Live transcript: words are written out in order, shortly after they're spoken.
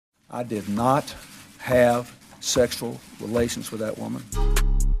I did not have sexual relations with that woman.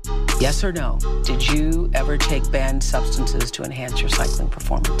 Yes or no? Did you ever take banned substances to enhance your cycling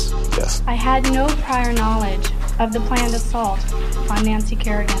performance? Yes. I had no prior knowledge of the planned assault on Nancy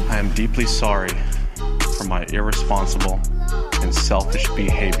Kerrigan. I am deeply sorry for my irresponsible and selfish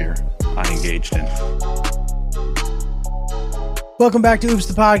behavior I engaged in. Welcome back to Oops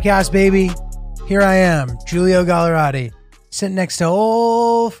the Podcast, baby. Here I am, Giulio Gallerati, sitting next to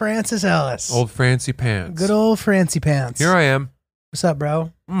old Francis Ellis. Old Francie Pants. Good old Francie Pants. Here I am. What's up,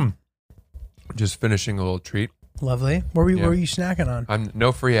 bro? Just finishing a little treat. Lovely. What were you snacking on? I'm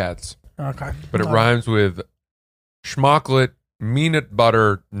no free ads, Okay. but it rhymes with schmocklet, peanut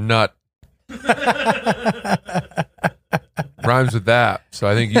butter, nut. Rhymes with that, so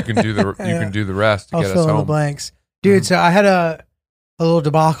I think you can do the can do the rest to I'll get us fill in the home. blanks. Dude, so I had a little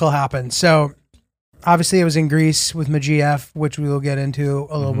debacle happen. So obviously I was in Greece with my GF, which we will get into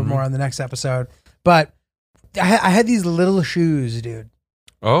a little bit more on the next episode. But I had these little shoes, dude.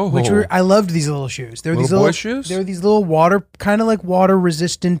 Oh, I loved these little shoes. They were Little these little boy shoes? They were these little kind of like water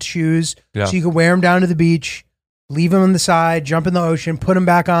resistant shoes. Yeah. So you could wear them down to the beach, leave them on the side, jump in the ocean, put them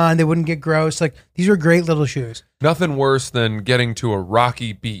back on. They wouldn't get gross. Like, these were great little shoes. nothing worse than getting to a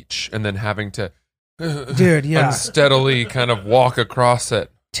rocky beach and then having to, Dude, yeah. unsteadily kind of walk across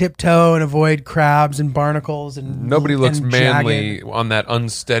it. Tiptoe and avoid crabs and barnacles and Nobody looks and manly jagged. on that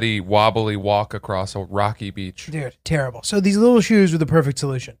unsteady, wobbly walk across a rocky beach. Dude, terrible. So these little shoes were the perfect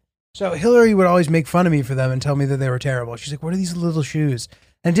solution. So Hillary would always make fun of me for them and tell me that they were terrible. She's like, what are these little shoes?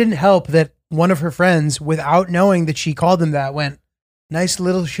 And it didn't help that one of her friends, without knowing that she called them that, went, nice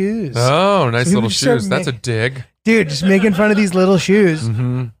little shoes. Oh, nice So we little would start shoes. That's a dig. Dude, just making fun of these little shoes.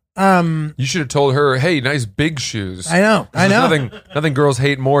 You should have told her, hey, nice big shoes. I know. Nothing girls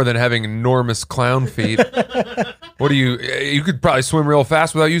hate more than having enormous clown feet. What do you could probably swim real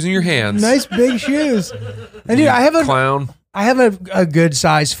fast without using your hands. Nice big shoes. And dude, I have a good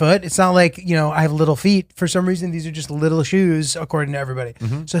size foot. It's not like, I have little feet. For some reason, these are just little shoes, according to everybody.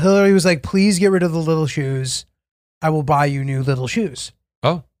 So Hillary was like, please get rid of the little shoes. I will buy you new little shoes.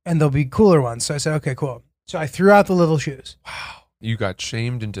 Oh. And they'll be cooler ones. So I said, okay, cool. So I threw out the little shoes. You got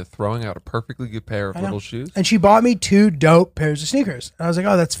shamed into throwing out a perfectly good pair of little shoes? And she bought me 2 dope pairs of sneakers. And I was like,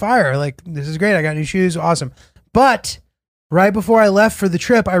 oh, that's fire. Like, this is great. I got new shoes. Awesome. But right before I left for the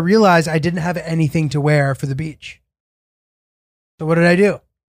trip, I realized I didn't have anything to wear for the beach. So what did I do?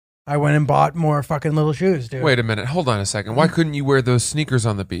 I went and bought more fucking little shoes, dude. Wait a minute. Hold on a second. Why couldn't you wear those sneakers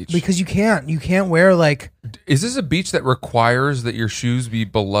on the beach? Because you can't. You can't wear like... Is this a beach that requires that your shoes be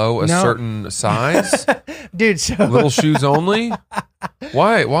below a No. certain size? Dude, so... Little shoes only?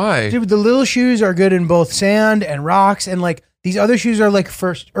 Why? Dude, the little shoes are good in both sand and rocks, and like these other shoes are like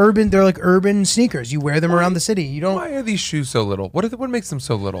they're like urban sneakers. You wear them around the city. You don't... Why are these shoes so little? What makes them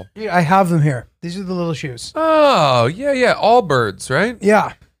so little? Dude, I have them here. These are the little shoes. Oh, yeah. Allbirds, right?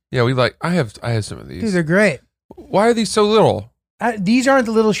 Yeah. Yeah, I have some of these. Dude, they're great. Why are these so little? These aren't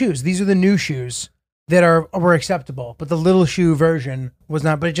the little shoes. These are the new shoes that were acceptable, but the little shoe version was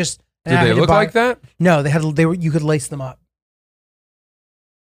not. But it just... Did they look like that? No, they were. You could lace them up.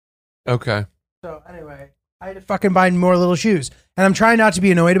 Okay. So anyway, I had to fucking buy more little shoes. And I'm trying not to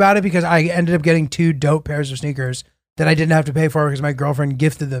be annoyed about it because I ended up getting 2 dope pairs of sneakers that I didn't have to pay for because my girlfriend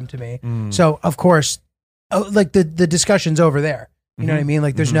gifted them to me. So, of course, like the discussion's over there. You know what I mean?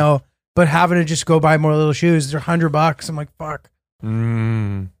 Like there's no, but having to just go buy more little shoes, they're $100. I'm like, fuck.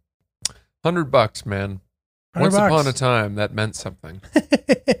 $100, man. Once upon a time, that meant something.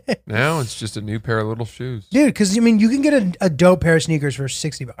 Now it's just a new pair of little shoes. Dude, because, you can get a dope pair of sneakers for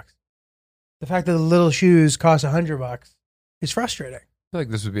 $60. The fact that the little shoes cost $100 is frustrating. I feel like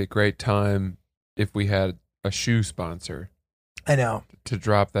this would be a great time if we had a shoe sponsor. I know. To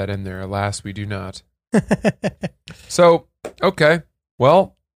drop that in there. Alas, we do not. So, okay.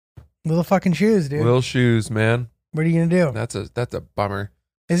 Well. Little fucking shoes, dude. Little shoes, man. What are you going to do? That's a bummer.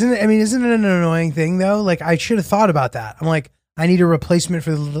 Isn't it an annoying thing, though? Like, I should have thought about that. I'm like, I need a replacement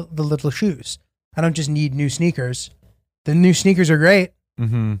for the little shoes. I don't just need new sneakers. The new sneakers are great.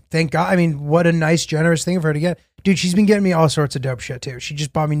 Mm-hmm. Thank God. I mean, what a nice, generous thing of her to get. Dude, she's been getting me all sorts of dope shit, too. She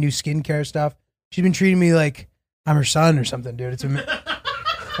just bought me new skincare stuff. She's been treating me like I'm her son or something, dude.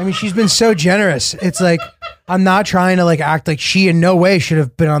 I mean, she's been so generous. It's like, I'm not trying to like act like she in no way should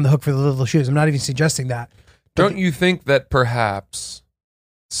have been on the hook for the little shoes. I'm not even suggesting that. Don't you think that perhaps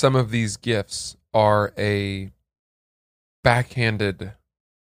some of these gifts are a backhanded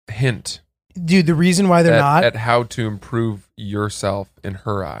hint? Dude, the reason why they're not... At how to improve yourself in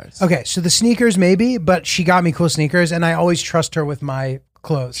her eyes. Okay, so the sneakers maybe, but she got me cool sneakers, and I always trust her with my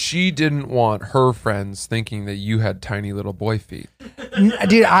clothes. She didn't want her friends thinking that you had tiny little boy feet.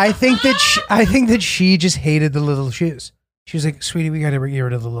 Dude, I think that she just hated the little shoes. She was like, "Sweetie, we got to get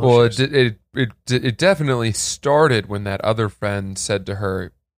rid of the little shoes." Well, it definitely started when that other friend said to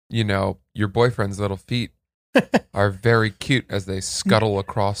her, you know, your boyfriend's little feet are very cute as they scuttle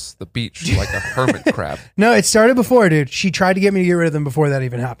across the beach like a hermit crab. No, it started before, dude. She tried to get me to get rid of them before that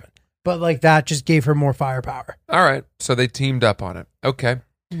even happened. But like that just gave her more firepower. All right, so they teamed up on it. Okay.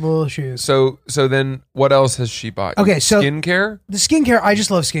 Little shoes. So then what else has she bought? Okay, so skincare? The skincare, I just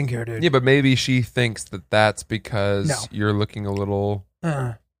love skincare, dude. Yeah, but maybe she thinks that that's because No. you're looking a little,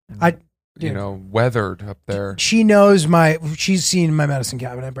 Dude. weathered up there. She knows she's seen my medicine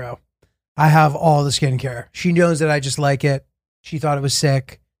cabinet, bro. I have all the skincare. She knows that I just like it. She thought it was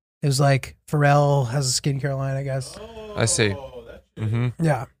sick. It was like Pharrell has a skincare line, I guess. I see. Mm-hmm.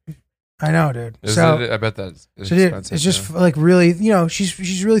 Yeah. I know, dude. I bet that's expensive. It's just like really,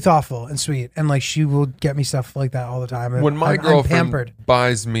 she's really thoughtful and sweet, and like she will get me stuff like that all the time. When my I'm girlfriend pampered.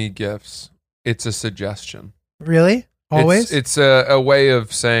 buys me gifts, it's a suggestion. Really? Always? It's a way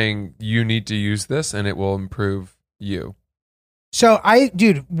of saying you need to use this and it will improve you. So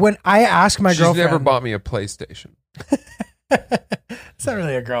when I ask my She's girlfriend, never bought me a PlayStation. It's not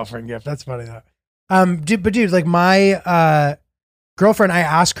really a girlfriend gift. That's funny though. But like my girlfriend, I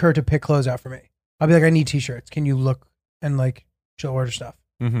ask her to pick clothes out for me. I'll be like, I need t-shirts. Can you look? And like she'll order stuff.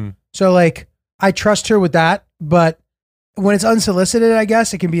 Mm-hmm. So like I trust her with that, but when it's unsolicited, I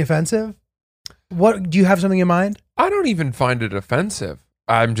guess it can be offensive. What do you have something in mind? I don't even find it offensive.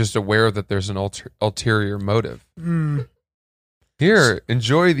 I'm just aware that there's an ulterior motive. Mm. Here,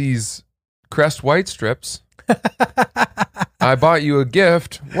 enjoy these Crest White strips. I bought you a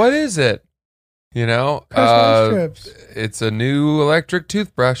gift. What is it? You know, Crest White strips. It's a new electric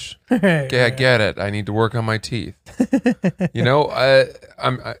toothbrush. Okay, I get it. I need to work on my teeth. You know,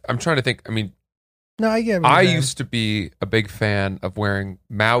 I'm trying to think. I mean, no, I get it. I used to be a big fan of wearing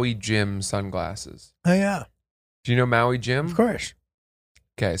Maui Jim sunglasses. Oh yeah. Do you know Maui Jim? Of course.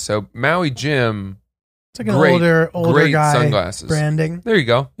 Okay, so Maui Jim. It's like an older great guy sunglasses. branding. There you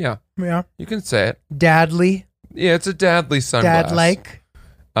go. Yeah. Yeah. You can say it. Dadly. Yeah, it's a dadly sunglass. Dad-like.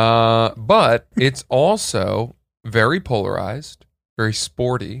 But it's also very polarized, very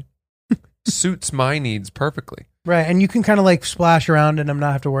sporty, suits my needs perfectly. Right, and you can kind of like splash around and I'm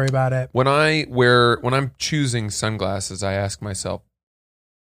not have to worry about it. When I'm choosing sunglasses, I ask myself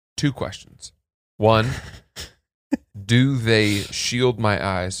 2 questions. 1, do they shield my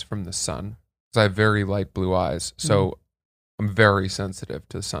eyes from the sun? Because I have very light blue eyes, so I'm very sensitive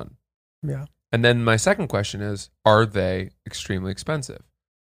to the sun. Yeah. And then my second question is, are they extremely expensive?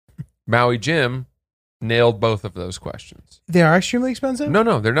 Maui Jim nailed both of those questions. They are extremely expensive? No,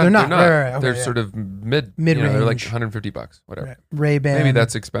 they're not. They're not. Right, okay, they're yeah. sort of mid. Mid-range. They're like $150, whatever. Right. Ray-Ban. Maybe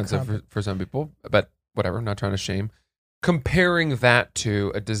that's expensive for some people, but whatever. I'm not trying to shame. Comparing that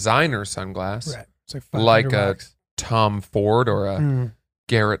to a designer sunglass, Right. It's like like a $500. Tom Ford or a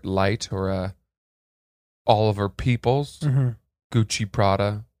Garrett Light or a Oliver Peoples, Gucci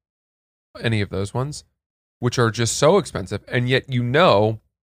Prada, any of those ones, which are just so expensive, and yet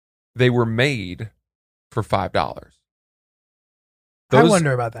they were made for $5. I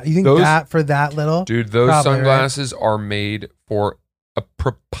wonder about that. You think that for that little? Dude, those Probably, sunglasses are made for a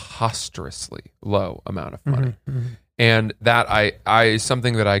preposterously low amount of money. And that I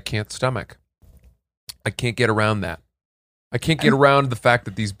something that I can't stomach. I can't get around that. I can't get around the fact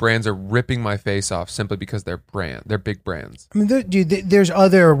that these brands are ripping my face off simply because they're big brands. I mean, there's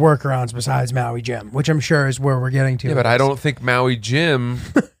other workarounds besides Maui Jim, which I'm sure is where we're getting to. Yeah, but I don't think Maui Jim.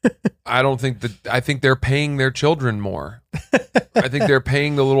 I think they're paying their children more. I think they're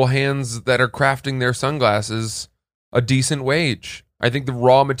paying the little hands that are crafting their sunglasses a decent wage. I think the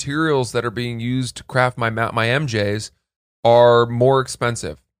raw materials that are being used to craft my MJs are more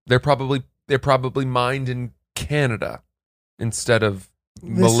expensive. They're probably mined in Canada instead of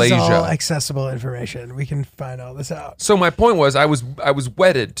Malaysia. This is all accessible information. We can find all this out. So my point was, I was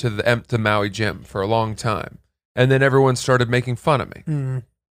wedded to Maui Jim for a long time, and then everyone started making fun of me,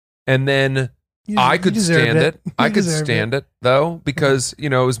 and then I could stand it. I could stand it though, because it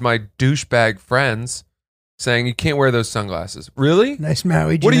was my douchebag friends saying you can't wear those sunglasses. Really? Nice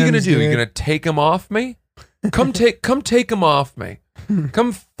Maui Jim. What are you gonna do? You're gonna take them off me? Come take them off me.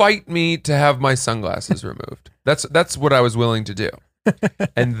 Come fight me to have my sunglasses removed. That's what I was willing to do.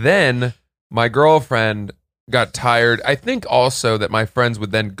 And then my girlfriend got tired. I think also that my friends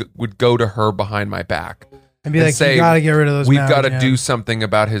would go to her behind my back and be like, say, you gotta get rid of those. We've got to do something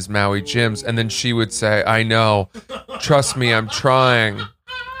about his Maui Jims. And then she would say, I know. Trust me, I'm trying.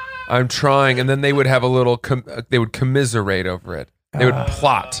 And then they would have they would commiserate over it. They would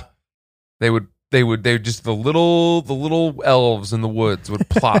plot. They would just the little elves in the woods would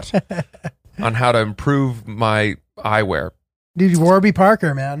plot on how to improve my eyewear. Dude, Warby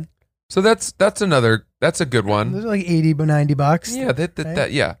Parker, man. So that's a good one. Those are like $80 but $90. Yeah,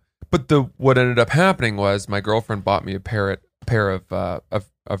 that yeah. But what ended up happening was my girlfriend bought me a pair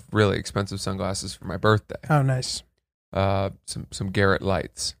of really expensive sunglasses for my birthday. Oh, nice. Some Garrett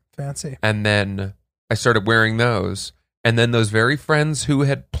Lights. Fancy. And then I started wearing those. And then those very friends who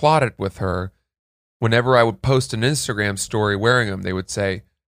had plotted with her, whenever I would post an Instagram story wearing them, they would say,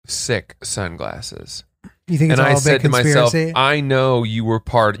 "Sick sunglasses." You think it's and all I a said big to myself, conspiracy? I know you were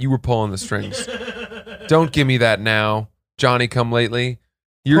pulling the strings. Don't give me that now, Johnny come lately.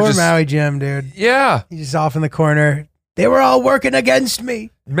 You're Poor just Maui Jim, dude. Yeah. He's just off in the corner. They were all working against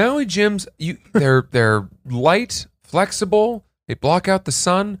me. Maui Jims, they're light, flexible, they block out the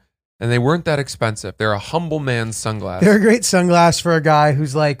sun, and they weren't that expensive. They're a humble man's sunglass. They're a great sunglass for a guy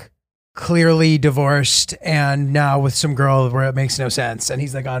who's like clearly divorced and now with some girl where it makes no sense. And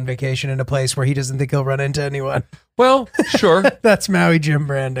he's like on vacation in a place where he doesn't think he'll run into anyone. Well, sure. That's Maui Jim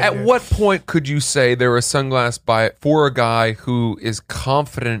branding. At dude. what point could you say they're a sunglass for a guy who is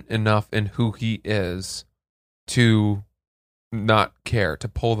confident enough in who he is to not care, to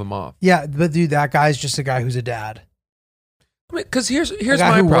pull them off? Yeah, but dude, that guy's just a guy who's a dad. Because here's A guy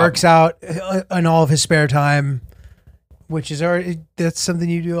my who problem. works out in all of his spare time, which is already, that's something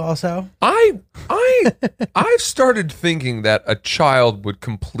you do also. I've started thinking that a child would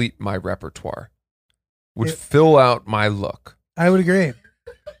complete my repertoire, would fill out my look. I would agree.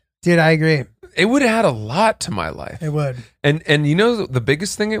 Dude, I agree. It would add a lot to my life. It would. And you know the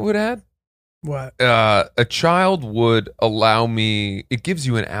biggest thing it would add? What? A child would allow me, it gives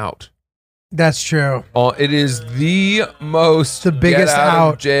you an out. That's true. It is the most The biggest get out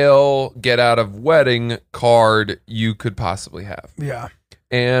out. of jail, get out of wedding card you could possibly have. Yeah.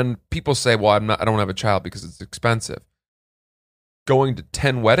 And people say, "Well, I don't have a child because it's expensive." Going to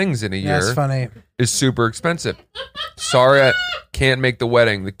 10 weddings in a year That's funny. is super expensive. Sorry, I can't make the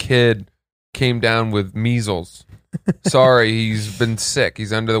wedding. The kid came down with measles. Sorry, he's been sick.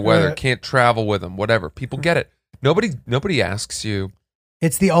 He's under the weather. Right. Can't travel with him. Whatever. People get it. Nobody asks you.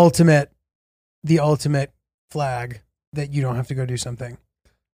 It's the ultimate flag that you don't have to go do something.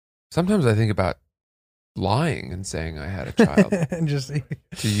 Sometimes I think about lying and saying I had a child And just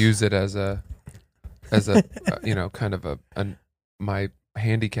to use it as a kind of my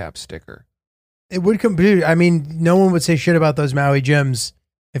handicap sticker. it would compute. I mean, no one would say shit about those Maui Jims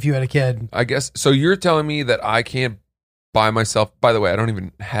if you had a kid. I guess. So you're telling me that I can't buy myself. By the way, I don't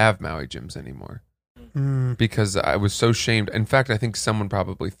even have Maui Jims anymore because I was so shamed. In fact, I think someone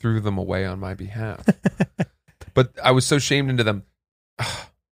probably threw them away on my behalf. But I was so shamed into them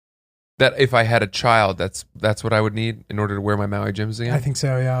that if I had a child, that's what I would need in order to wear my Maui Jims again. I think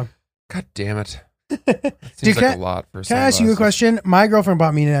so, yeah. God damn it. That seems Dude, like a lot for Can I ask you a sunglasses. question? My girlfriend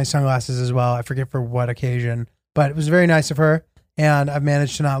bought me nice sunglasses as well. I forget for what occasion, but it was very nice of her, and I've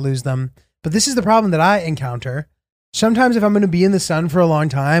managed to not lose them. But this is the problem that I encounter. Sometimes if I'm going to be in the sun for a long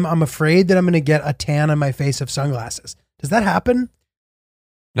time, I'm afraid that I'm going to get a tan on my face of sunglasses. Does that happen?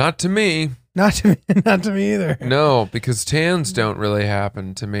 Not to me. Not to me, not to me either. No, because tans don't really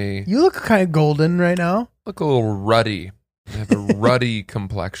happen to me. You look kind of golden right now. Look a little ruddy. I have a ruddy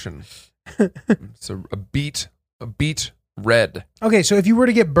complexion. It's a beet red. Okay, so if you were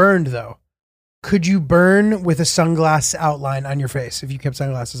to get burned though, could you burn with a sunglass outline on your face if you kept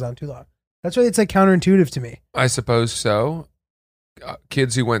sunglasses on too long? That's why it's like counterintuitive to me. I suppose so.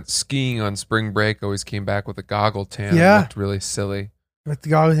 Kids who went skiing on spring break always came back with a goggle tan. Yeah. It looked really silly. But the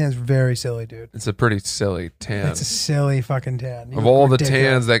goggles tan is very silly, dude. It's a pretty silly tan. It's a silly fucking tan. You Of look all the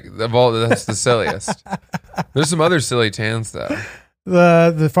ridiculous. tans, that's the silliest. There's some other silly tans though.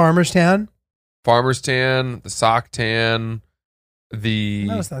 The farmer's tan. Farmer's tan, the sock tan, the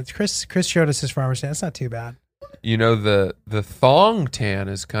No, it's not. Chris showed us his farmer's tan. It's not too bad. the thong tan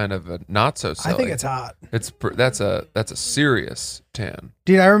is kind of a not so silly. I think it's hot, That's a serious tan.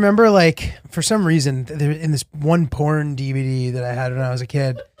 dude. I remember like for some reason in this one porn DVD that I had when I was a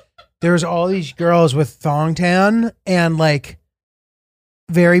kid, there was all these girls with thong tan and like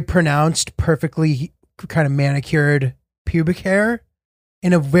very pronounced, perfectly kind of manicured pubic hair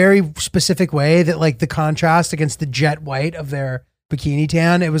in a very specific way that like the contrast against the jet white of their bikini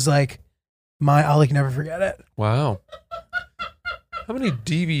tan, it was like I'll like never forget it. Wow. How many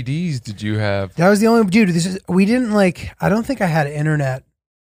DVDs did you have? That was the only dude. We didn't like. I don't think I had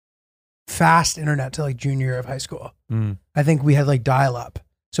fast internet till like junior year of high school. I think we had like dial up.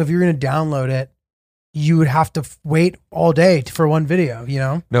 So if you were gonna download it, you would have to wait all day for one video. You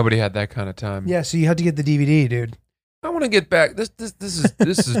know? Nobody had that kind of time. Yeah. So you had to get the DVD, dude. I want to get back. This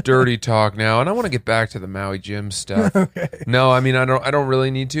is dirty talk now, and I want to get back to the Maui Jim stuff. Okay. No, I mean I don't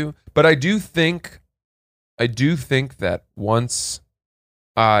really need to, but I do think that once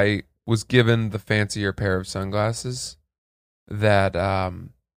I was given the fancier pair of sunglasses, that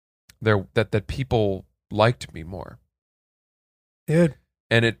that people liked me more, Dude.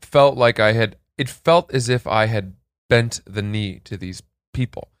 and it felt as if I had bent the knee to these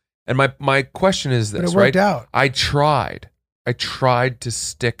people. And my question is this, But it right? worked out. I tried to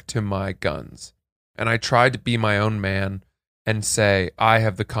stick to my guns, and I tried to be my own man and say, I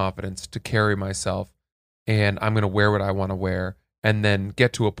have the confidence to carry myself, and I'm going to wear what I want to wear, and then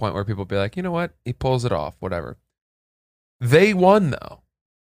get to a point where people be like, you know what? He pulls it off, whatever. They won, though,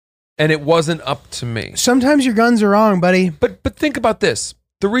 and it wasn't up to me. Sometimes your guns are wrong, buddy. But think about this.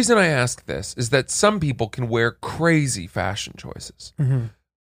 The reason I ask this is that some people can wear crazy fashion choices. Mm-hmm.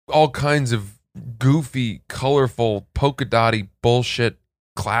 All kinds of goofy, colorful, polka dotty bullshit,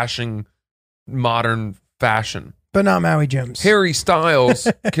 clashing modern fashion. But not Maui Jims. Harry Styles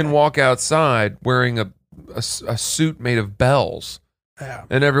can walk outside wearing a suit made of bells, Yeah.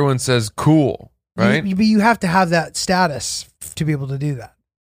 and everyone says cool, right? But you have to have that status to be able to do that.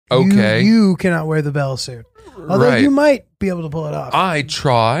 Okay. You cannot wear the bell suit. Although Right. you might be able to pull it off. I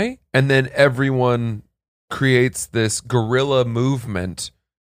try, and then everyone creates this guerrilla movement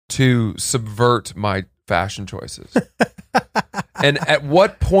to subvert my fashion choices. And at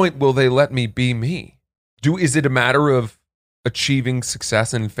what point will they let me be me? Is it a matter of achieving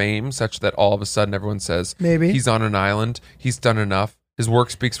success and fame such that all of a sudden everyone says, Maybe. he's on an island, he's done enough, his work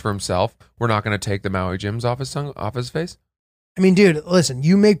speaks for himself, we're not going to take the Maui Jims off his face? I mean, dude, listen,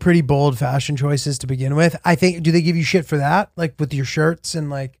 you make pretty bold fashion choices to begin with. I think, do they give you shit for that? Like with your shirts and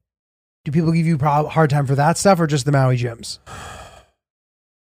like, do people give you a hard time for that stuff or just the Maui Jims?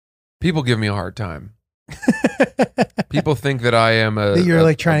 People give me a hard time. People think that I am That you're,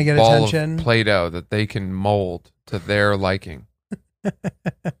 like, trying to get ball attention? of Play-Doh that they can mold to their liking.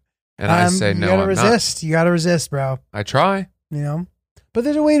 And I say, no, you gotta I'm resist. You gotta resist, bro. not. I try. You know? But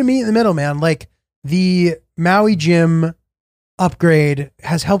there's a way to meet in the middle, man. Like the Maui Jim upgrade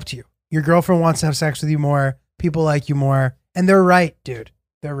has helped you. Your girlfriend wants to have sex with you more. People like you more. And they're right, dude.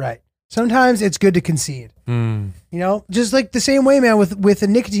 They're right. Sometimes it's good to concede. You know, just like the same way, man, with a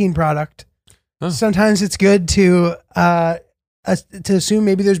nicotine product. Huh. Sometimes it's good to assume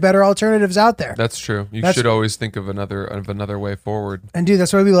maybe there's better alternatives out there. That's true. You That's- should always think of another way forward. And dude,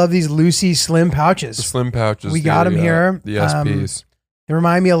 that's why we love these Lucy Slim pouches. The slim pouches. We got 'em here. The SPs. They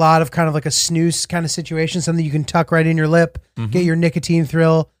remind me a lot of kind of like a snooze kind of situation, something you can tuck right in your lip, get your nicotine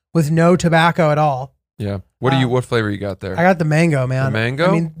thrill with no tobacco at all. Yeah. What flavor you got there? I got the mango, man. The mango?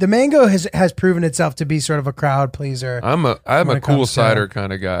 I mean, the mango has proven itself to be sort of a crowd pleaser. I'm when a it cool comes to- cider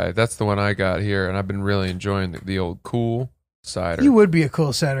kind of guy. That's the one I got here, and I've been really enjoying the old cool cider. You would be a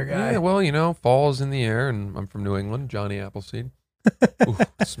cool cider guy. Yeah, well, you know, fall is in the air, and I'm from New England, Johnny Appleseed. Ooh,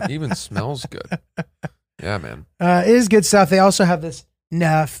 even smells good. Yeah, man. It is good stuff. They also have this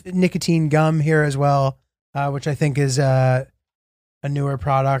nicotine gum here as well, which I think is a newer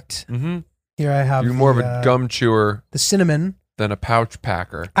product. Mm-hmm. Here I have You're more of a gum chewer the cinnamon. than a pouch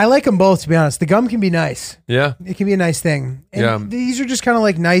packer. I like them both, to be honest. The gum can be nice. Yeah. It can be a nice thing. And Yeah. these are just kind of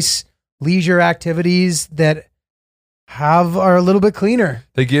like nice leisure activities that are a little bit cleaner.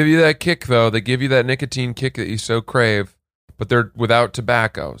 They give you that kick, though. They give you that nicotine kick that you so crave, but they're without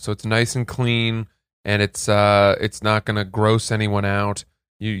tobacco. So it's nice and clean, and it's not going to gross anyone out.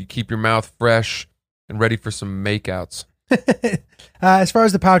 You keep your mouth fresh and ready for some makeouts. As far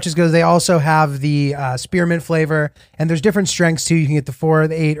as the pouches goes, they also have the spearmint flavor, and there's different strengths too. You can get the 4,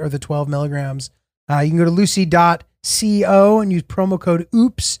 the 8, or the 12 milligrams. You can go to lucy.co and use promo code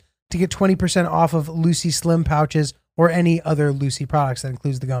OOPS to get 20% off of Lucy Slim pouches or any other Lucy products. That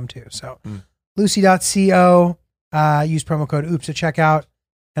includes the gum too. So lucy.co, use promo code OOPS at checkout.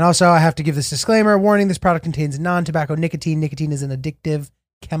 And also, I have to give this disclaimer. Warning, this product contains non-tobacco nicotine. Nicotine is an addictive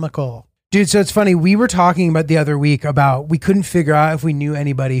chemical. Dude, so it's funny. We were talking about the other week about we couldn't figure out if we knew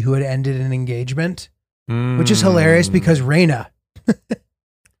anybody who had ended an engagement, which is hilarious because Raina.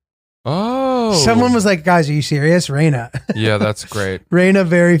 Oh. Someone was like, guys, are you serious? Raina. Yeah, that's great. Raina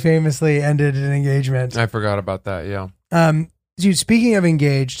very famously ended an engagement. I forgot about that, yeah. Dude, speaking of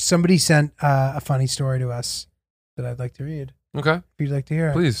engaged, somebody sent a funny story to us that I'd like to read. Okay. If you'd like to hear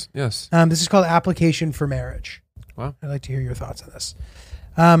it. Please, yes. This is called Application for Marriage. Wow. I'd like to hear your thoughts on this.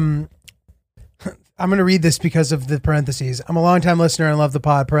 I'm going to read this because of the parentheses. I'm a longtime listener and love the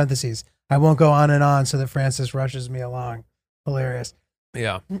pod, parentheses. I won't go on and on so that Francis rushes me along. Hilarious.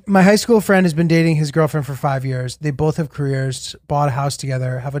 Yeah. My high school friend has been dating his girlfriend for 5 years. They both have careers, bought a house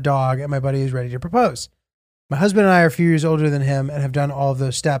together, have a dog, and my buddy is ready to propose. My husband and I are a few years older than him and have done all of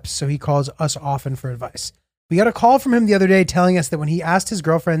those steps, so he calls us often for advice. We got a call from him the other day telling us that when he asked his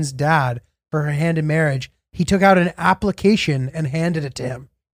girlfriend's dad for her hand in marriage, he took out an application and handed it to him.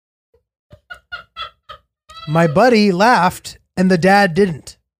 My buddy laughed and the dad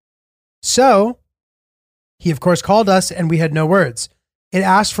didn't. So he, of course, called us and we had no words. It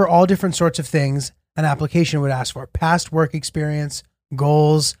asked for all different sorts of things an application would ask for: past work experience,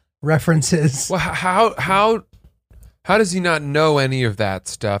 goals, references. Well, how does he not know any of that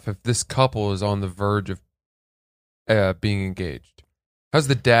stuff if this couple is on the verge of being engaged? How does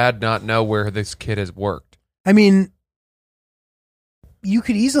the dad not know where this kid has worked? I mean, you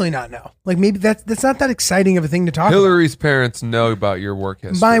could easily not know. Like, maybe that's not that exciting of a thing to talk Hillary's parents know about your work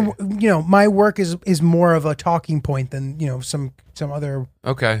history. My work is more of a talking point than, some other.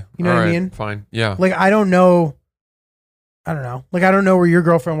 Okay. You know all what I right, mean? Fine. Yeah. Like, I don't know. Like, I don't know where your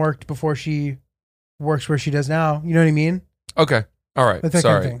girlfriend worked before she works where she does now. You know what I mean? Okay. All right. Like that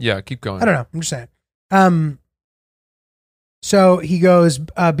Sorry. kind of thing. Yeah. Keep going. I don't know. I'm just saying. So he goes,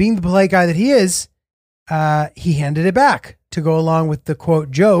 being the polite guy that he is, he handed it back to go along with the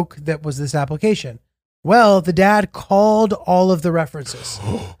quote joke that was this application. Well, the dad called all of the references,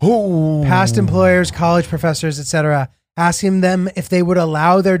 past employers, college professors, etc., asking them if they would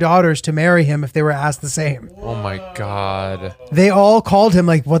allow their daughters to marry him if they were asked the same. Oh my God. They all called him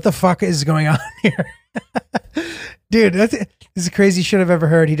like, what the fuck is going on here? Dude, this is the craziest shit I've ever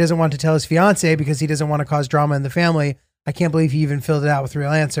heard. He doesn't want to tell his fiance because he doesn't want to cause drama in the family. I can't believe he even filled it out with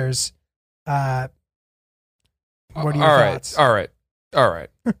real answers. What are your thoughts? All right.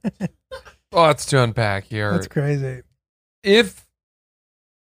 Lots to unpack here. That's crazy. If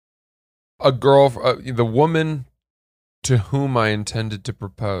a girl, the woman to whom I intended to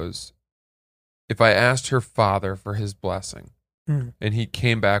propose, if I asked her father for his blessing and he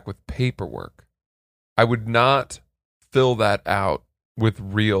came back with paperwork, I would not fill that out with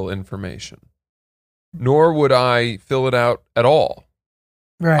real information, nor would I fill it out at all.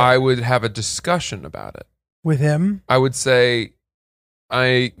 Right. I would have a discussion about it. With him? I would say,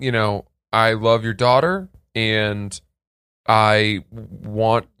 I love your daughter and I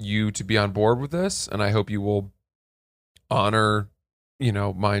want you to be on board with this, and I hope you will honor,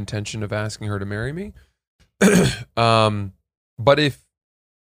 my intention of asking her to marry me. But if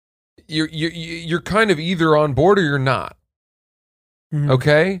you're kind of either on board or you're not. Mm-hmm.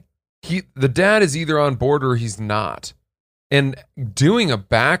 Okay? The dad is either on board or he's not. And doing a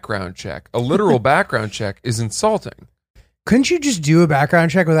background check, a literal background check, is insulting. Couldn't you just do a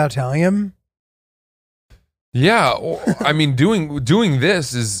background check without telling him? Yeah, I mean, doing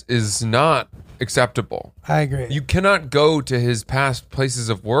this is not acceptable. I agree. You cannot go to his past places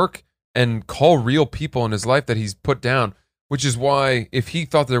of work and call real people in his life that he's put down, which is why if he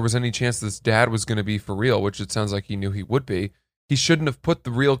thought there was any chance this dad was going to be for real, which it sounds like he knew he would be, he shouldn't have put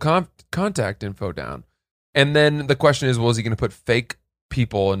the real contact info down. And then the question is, well, is he going to put fake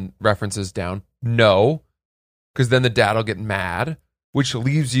people and references down? No, because then the dad will get mad, which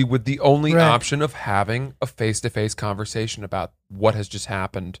leaves you with the only option of having a face-to-face conversation about what has just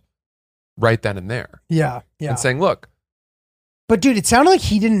happened right then and there. Yeah. And saying, look. But dude, it sounded like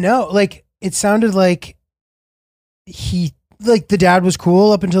he didn't know. Like, it sounded like the dad was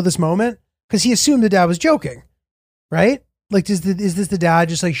cool up until this moment because he assumed the dad was joking, right? Like, is this the dad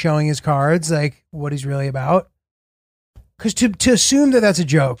just like showing his cards, like what he's really about? Because to assume that that's a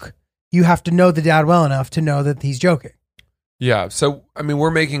joke, you have to know the dad well enough to know that he's joking. Yeah. So, I mean,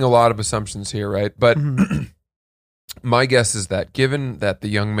 we're making a lot of assumptions here, right? But my guess is that given that the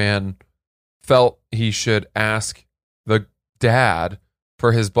young man felt he should ask the dad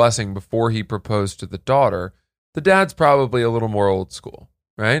for his blessing before he proposed to the daughter, the dad's probably a little more old school,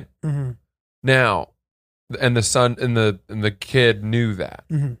 right? Mm-hmm. Now, and the son and the kid knew that.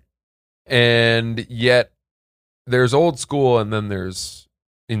 Mm-hmm. And yet there's old school and then there's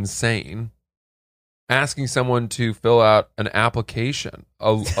insane. Asking someone to fill out an application,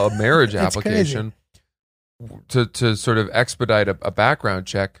 a marriage application to sort of expedite a background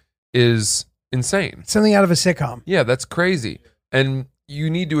check is insane. Something out of a sitcom. Yeah, that's crazy. And you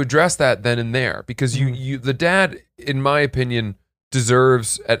need to address that then and there because the dad, in my opinion,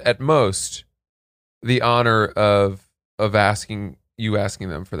 deserves at most the honor of asking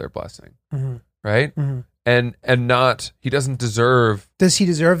them for their blessing, right? Mm-hmm. And not, he doesn't deserve. Does he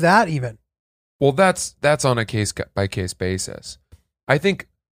deserve that even? Well, that's on a case by case basis. I think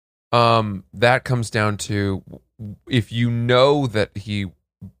that comes down to if you know that he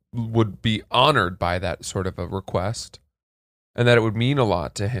would be honored by that sort of a request and that it would mean a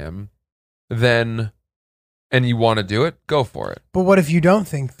lot to him, then and you want to do it, go for it. But what if you don't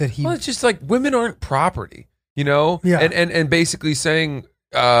think that he... Well, it's just like women aren't property. you know? Yeah. And basically saying,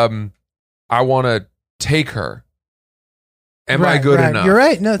 I want to take her. Am I good enough? You're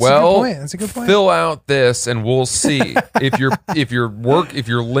right. No, that's a good well, point. That's a good point. fill out this and we'll see if your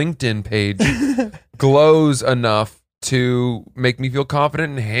LinkedIn page glows enough to make me feel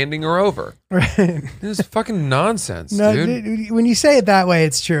confident in handing her over. Right. This is fucking nonsense, No, dude. when you say it that way,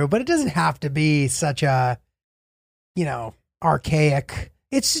 it's true, but it doesn't have to be such a, archaic.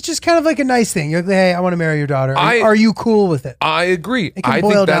 It's just kind of like a nice thing. You're like, hey, I want to marry your daughter. Are you cool with it? I agree. It can I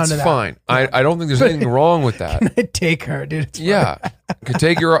boil think down that's to that. fine. Yeah. I don't think there's anything wrong with that. Can I take her, dude? It's fine. Yeah. Could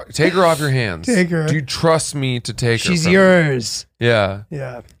take her off your hands. Take her. Do you trust me to take her? She's from you? yours. Yeah.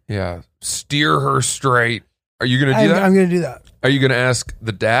 Yeah. Yeah. Steer her straight. Are you going to do that? I'm going to do that. Are you going to ask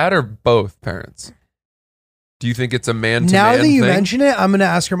the dad or both parents? Do you think it's a man-to-man Now that you thing? mention it, I'm going to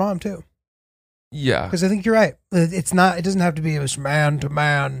ask her mom too. Yeah. Because I think you're right. It doesn't have to be this man to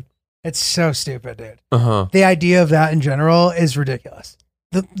man. It's so stupid, dude. Uh-huh. The idea of that in general is ridiculous.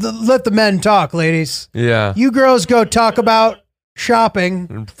 Let the men talk, ladies. Yeah. You girls go talk about shopping.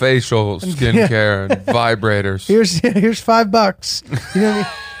 And facial skincare and vibrators. Here's $5. You know what I mean?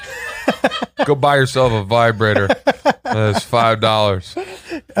 Go buy yourself a vibrator. That's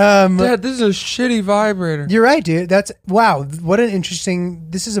 $5. Dad, this is a shitty vibrator. You're right, dude. Wow. What an interesting.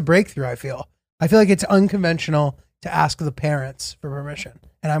 This is a breakthrough. I feel like it's unconventional to ask the parents for permission,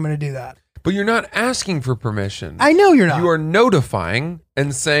 and I'm going to do that. But you're not asking for permission. I know you're not. You are notifying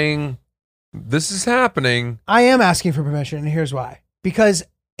and saying, this is happening. I am asking for permission, and here's why. Because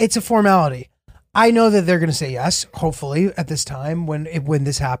it's a formality. I know that they're going to say yes, hopefully, at this time when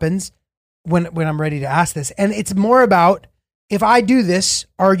this happens, when I'm ready to ask this. And it's more about, if I do this,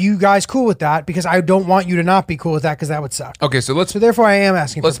 are you guys cool with that? Because I don't want you to not be cool with that, because that would suck. Okay, so So therefore, I am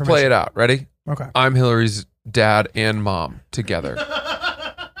asking for let's permission. play it out. Ready? Okay. I'm Hillary's dad and mom together.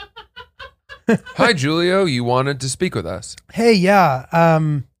 Hi, Julio. You wanted to speak with us. Hey, yeah.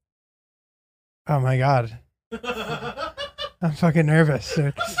 Oh my God. I'm fucking nervous,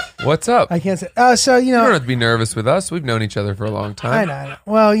 dude. What's up? I can't say. So, You don't have to be nervous with us. We've known each other for a long I time. know.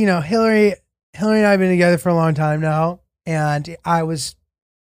 Well, Hillary and I have been together for a long time now, and I was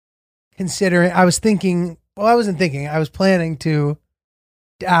planning to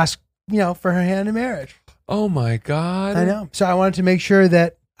ask, for her hand in marriage. Oh my God. I know. So I wanted to make sure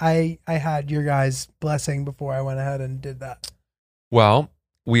that I had your guys' blessing before I went ahead and did that. Well,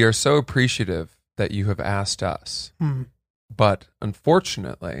 we are so appreciative that you have asked us. But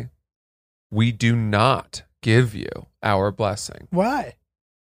unfortunately, we do not give you our blessing. Why?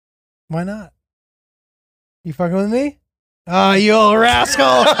 Why not? You fucking with me? Oh, you old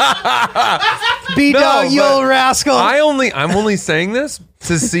rascal. B-Dog, you old rascal. I'm only saying this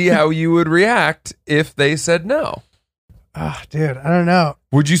to see how you would react if they said no. Oh, dude, I don't know.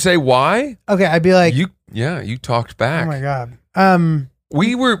 Would you say why? Okay, I'd be like, You talked back. oh my God.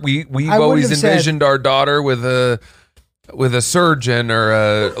 We've I always wouldn't have said- envisioned our daughter with a surgeon or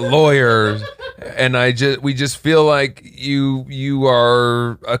a lawyer, and we just feel like you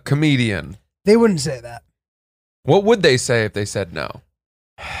are a comedian. They wouldn't say that. What would they say if they said no?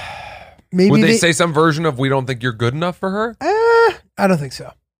 Maybe Would they say some version of, we don't think you're good enough for her? I don't think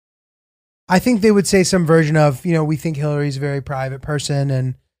so. I think they would say some version of, we think Hillary's a very private person,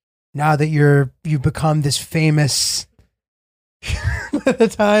 and now that you've become this famous, by the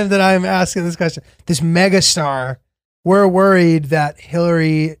time that I'm asking this question, this megastar, we're worried that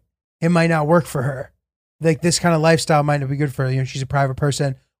Hillary, it might not work for her. Like, this kind of lifestyle might not be good for her. She's a private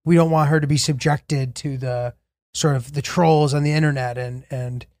person. We don't want her to be subjected to the sort of the trolls on the internet,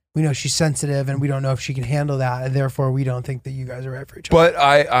 and we know she's sensitive, and we don't know if she can handle that, and therefore we don't think that you guys are right for each other. But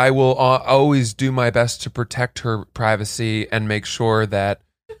I will always do my best to protect her privacy and make sure that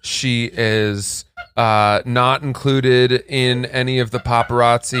she is not included in any of the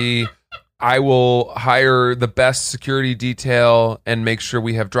paparazzi. I will hire the best security detail and make sure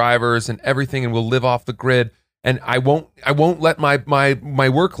we have drivers and everything, and we'll live off the grid. And I won't let my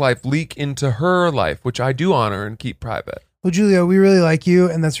work life leak into her life, which I do honor and keep private. Well, Julio, we really like you,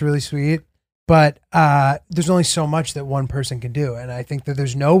 and that's really sweet. But there's only so much that one person can do, and I think that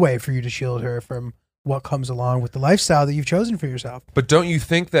there's no way for you to shield her from what comes along with the lifestyle that you've chosen for yourself. But don't you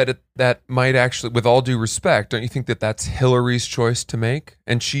think that that might actually, with all due respect, don't you think that that's Hillary's choice to make?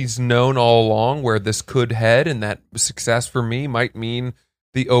 And she's known all along where this could head, and that success for me might mean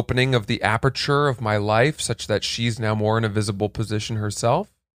the opening of the aperture of my life, such that she's now more in a visible position herself?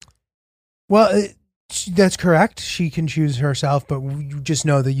 Well, that's correct. She can choose herself, but you just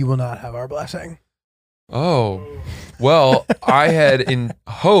know that you will not have our blessing. Oh, well, I had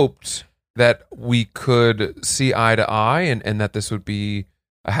hoped that we could see eye to eye and that this would be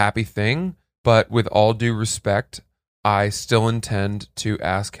a happy thing. but with all due respect, I still intend to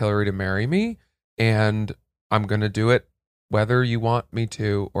ask Hillary to marry me, and I'm going to do it whether you want me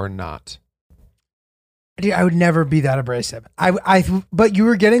to or not. Dude, I would never be that abrasive. But you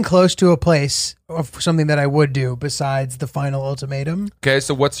were getting close to a place of something that I would do besides the final ultimatum. Okay,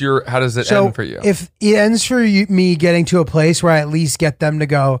 so how does it end for you? If it ends for me getting to a place where I at least get them to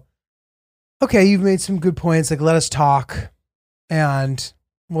go, okay, you've made some good points, like let us talk and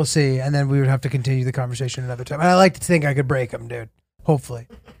we'll see. And then we would have to continue the conversation another time. And I like to think I could break them, dude. Hopefully.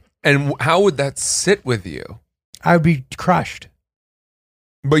 And how would that sit with you? I would be crushed.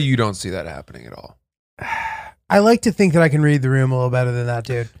 But you don't see that happening at all. I like to think that I can read the room a little better than that,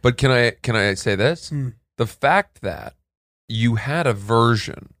 dude. But can I say this? The fact that you had a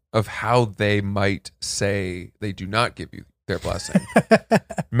version of how they might say they do not give you their blessing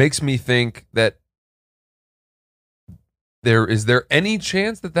makes me think that is there any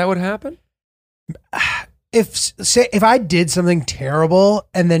chance that would happen? If I did something terrible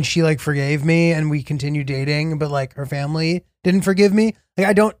and then she like forgave me and we continued dating, but like her family didn't forgive me, like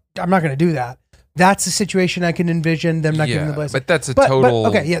I'm not going to do that. That's a situation I can envision them not giving the blessing. But that's total.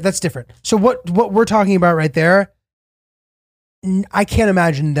 Okay, yeah, that's different. So what we're talking about right there, I can't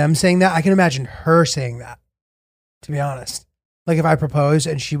imagine them saying that. I can imagine her saying that, to be honest. Like if I propose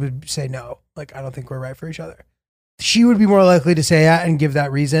and she would say no, like I don't think we're right for each other. She would be more likely to say that and give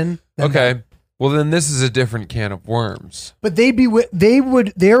that reason. Okay. That. Well, then this is a different can of worms. But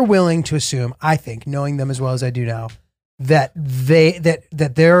they're willing to assume, I think, knowing them as well as I do now, that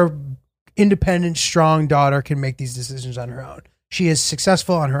their independent, strong daughter can make these decisions on her own. She is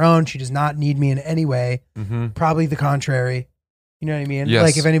successful on her own. She does not need me in any way. Mm-hmm. Probably the contrary. You know what I mean? Yes.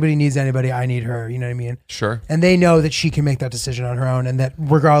 Like if anybody needs anybody, I need her. You know what I mean? Sure. And they know that she can make that decision on her own, and that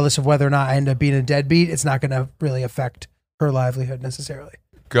regardless of whether or not I end up being a deadbeat, it's not going to really affect her livelihood necessarily.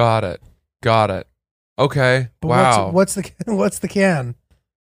 Got it. Okay. But wow. What's the can?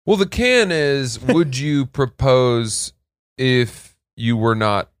 Well, the can is, would you propose if you were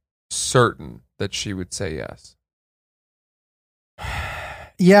not certain that she would say yes?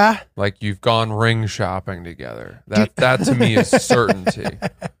 Yeah. Like you've gone ring shopping together. That to me is certainty.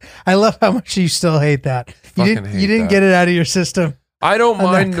 I love how much you still hate that. You didn't get it out of your system. I don't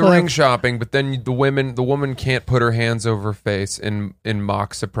mind the ring shopping, but then the woman can't put her hands over her face in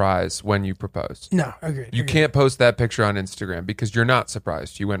mock surprise when you propose. No, agreed. You can't post that picture on Instagram because you're not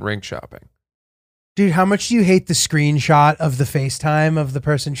surprised. You went ring shopping. Dude, how much do you hate the screenshot of the FaceTime of the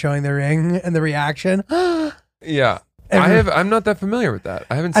person showing the ring and the reaction? Yeah. I'm not that familiar with that.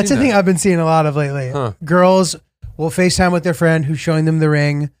 I haven't seen that. That's the thing I've been seeing a lot of lately. Huh. Girls will FaceTime with their friend who's showing them the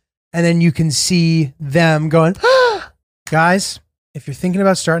ring, and then you can see them going, guys, if you're thinking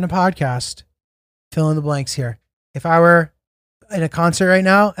about starting a podcast, fill in the blanks here. If I were in a concert right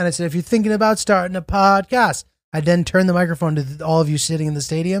now and I said, if you're thinking about starting a podcast, I'd then turn the microphone to all of you sitting in the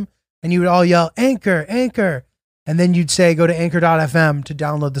stadium and you would all yell, Anchor, Anchor. And then you'd say, go to anchor.fm to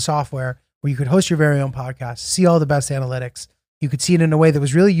download the software where you could host your very own podcast, see all the best analytics. You could see it in a way that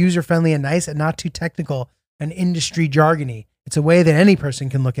was really user-friendly and nice and not too technical and industry jargony. It's a way that any person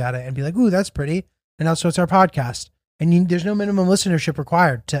can look at it and be like, ooh, that's pretty. And also it's our podcast. And there's no minimum listenership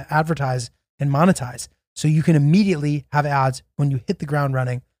required to advertise and monetize. So you can immediately have ads when you hit the ground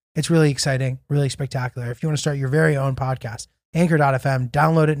running. It's really exciting, really spectacular. If you want to start your very own podcast, anchor.fm,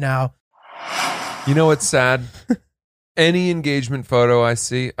 download it now. You know what's sad? Any engagement photo I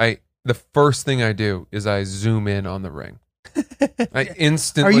see, the first thing I do is I zoom in on the ring. I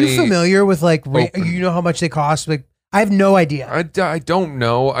instantly. Are you familiar with you know how much they cost? Like, I have no idea. I don't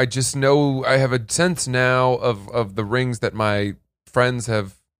know. I just know I have a sense now of the rings that my friends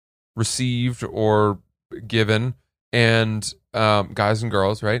have received or given, and guys and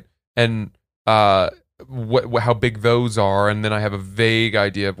girls, right? And how big those are, and then I have a vague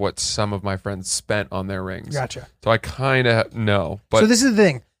idea of what some of my friends spent on their rings. Gotcha. So I kind of know. But so this is the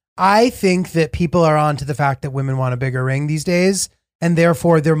thing. I think that people are on to the fact that women want a bigger ring these days, and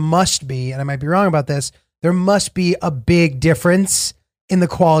therefore there must be, and I might be wrong about this, there must be a big difference in the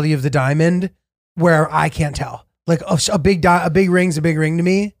quality of the diamond where I can't tell. Like a big ring's a big ring to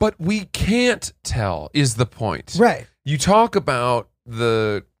me. But we can't tell is the point. Right. You talk about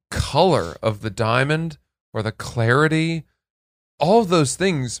the color of the diamond or the clarity, all of those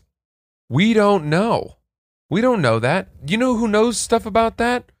things, we don't know. We don't know that. You know who knows stuff about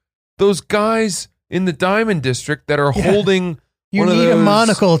that? Those guys in the diamond district that are holding you need a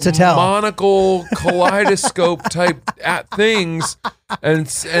monocle to tell. Monocle kaleidoscope type things. And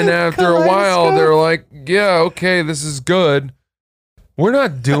after a while, they're like, yeah, okay, this is good. We're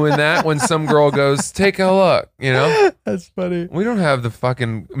not doing that when some girl goes, take a look, you know? That's funny. We don't have the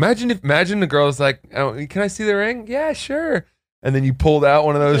fucking... Imagine the girl's like, oh, can I see the ring? Yeah, sure. And then you pulled out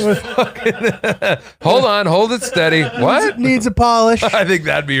one of those fucking... hold it steady. What? Needs a polish. I think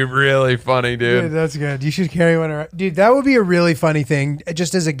that'd be really funny, dude. Dude, that's good. You should carry one around. Dude, that would be a really funny thing,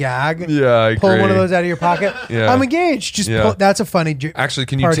 just as a gag. Yeah, I Pull agree. one of those out of your pocket. Yeah. I'm engaged. Just Yeah. pull, that's a funny. Actually,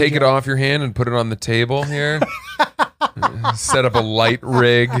 can you party take it joke. off your hand and put it on the table here? Set up a light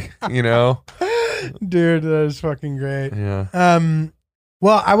rig, you know? Dude, that is fucking great. Yeah.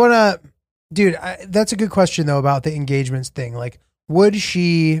 Well, I want to, dude, that's a good question though about the engagements thing. Like, would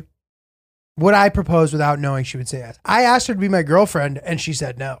I propose without knowing she would say yes? I asked her to be my girlfriend and she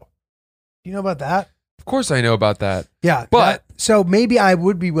said no. Do you know about that? Of course I know about that. Yeah. But- so maybe I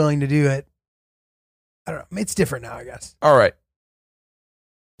would be willing to do it. I don't know. It's different now, I guess. All right.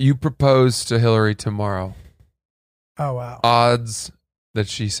 You propose to Hillary tomorrow. Oh, wow. Odds that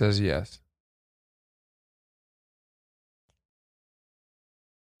she says yes.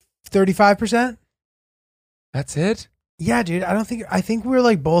 35%? That's it? Yeah, dude. I think we're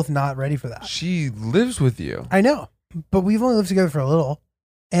like both not ready for that. She lives with you. I know, but we've only lived together for a little.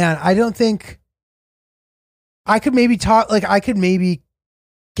 And I don't think I could maybe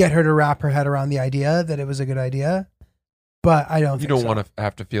get her to wrap her head around the idea that it was a good idea. But I don't You think don't so. want to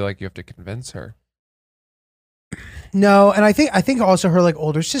have to feel like you have to convince her. No, and I think also her like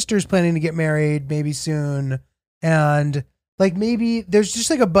older sister's planning to get married maybe soon. And like maybe there's just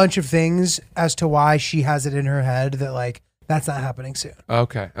like a bunch of things as to why she has it in her head that like that's not happening soon.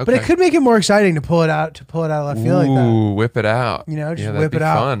 Okay. But it could make it more exciting to pull it out of left field like that. Ooh, whip it out. You know, just Yeah, that'd whip be it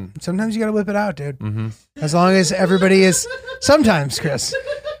out. fun. Sometimes you got to whip it out, dude. Mm-hmm. As long as everybody is, sometimes, Chris,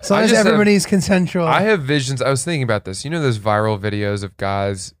 as long I as just have- everybody's consensual. I have visions. I was thinking about this. You know those viral videos of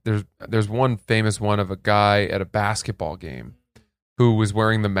guys? There's one famous one of a guy at a basketball game who was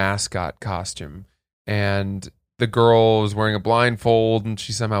wearing the mascot costume, and the girl was wearing a blindfold, and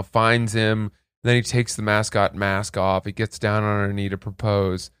she somehow finds him. Then he takes the mascot mask off. He gets down on her knee to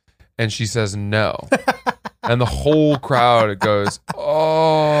propose, and she says no. And the whole crowd goes,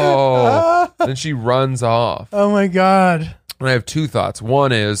 oh. Then she runs off. Oh my God. And I have two thoughts.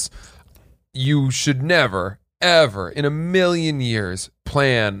 One is you should never, ever in a million years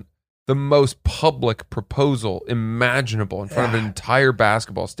plan the most public proposal imaginable in front of an entire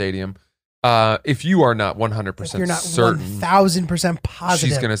basketball stadium if you are not 100% If you're not certain 1,000% positive.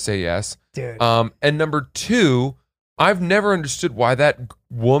 she's going to say yes. Dude. And number two, I've never understood why that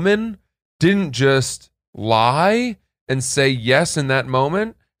woman didn't just lie and say yes in that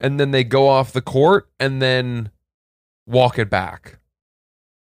moment, and then they go off the court and then walk it back.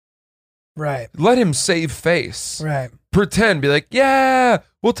 Right. Let him save face. Right. Pretend, be like, yeah,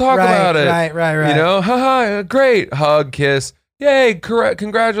 we'll talk Right, about it. right. You know, haha, great. Hug, kiss. Yay,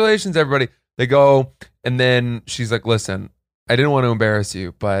 congratulations, everybody. They go, and then she's like, listen, I didn't want to embarrass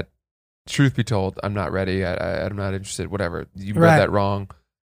you, but truth be told, I'm not ready. I'm not interested. Whatever. You read Right. that wrong.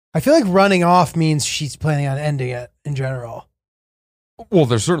 I feel like running off means she's planning on ending it in general. Well,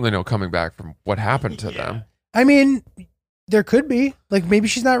 there's certainly no coming back from what happened to them. I mean, there could be. Like maybe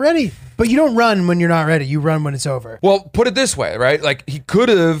she's not ready. But you don't run when you're not ready. You run when it's over. Well, put it this way, right? Like he could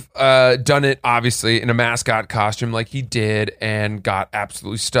have done it, obviously, in a mascot costume like he did and got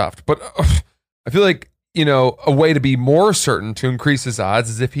absolutely stuffed. But I feel like, you know, a way to be more certain to increase his odds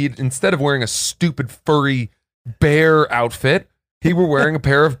is if he, instead of wearing a stupid furry bear outfit, he were wearing a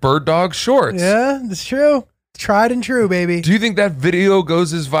pair of bird dog shorts. Yeah, that's true. Tried and true, baby. Do you think that video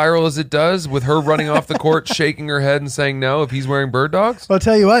goes as viral as it does with her running off the court, shaking her head and saying no if he's wearing bird dogs? Well, I'll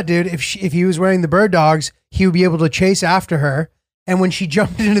tell you what, dude. If he was wearing the bird dogs, he would be able to chase after her. And when she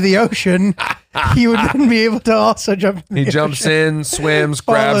jumped into the ocean, he would then be able to also jump. He jumps in, swims,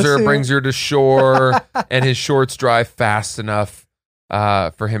 grabs Follow her, suit. brings her to shore, and his shorts dry fast enough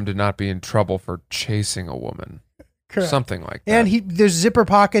for him to not be in trouble for chasing a woman. Correct. Something like that. And there's zipper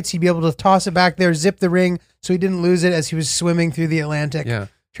pockets. He'd be able to toss it back there, zip the ring, so he didn't lose it as he was swimming through the Atlantic, yeah.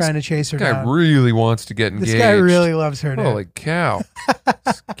 trying to chase her This guy down. really wants to get engaged. This guy really loves her, dude. Holy cow.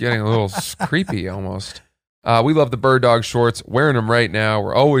 It's getting a little creepy almost. We love the bird dog shorts. Wearing them right now.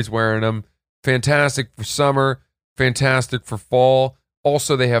 We're always wearing them. Fantastic for summer. Fantastic for fall.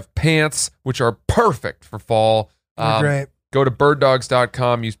 Also, they have pants, which are perfect for fall. They're great. Go to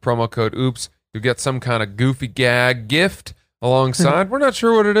birddogs.com. Use promo code OOPS. You'll get some kind of goofy gag gift alongside. We're not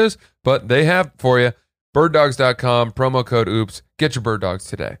sure what it is, but they have it for you. Birddogs.com. Promo code OOPS. Get your bird dogs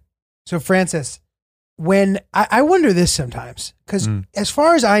today. So, Francis, when I wonder this sometimes, because as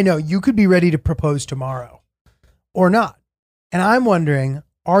far as I know, you could be ready to propose tomorrow or not. And I'm wondering,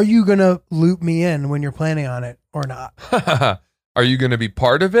 are you going to loop me in when you're planning on it or not? Are you going to be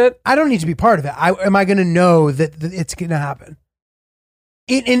part of it? I don't need to be part of it. Am I going to know that it's going to happen?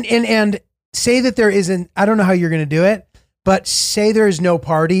 And say that there isn't, I don't know how you're going to do it, but say there is no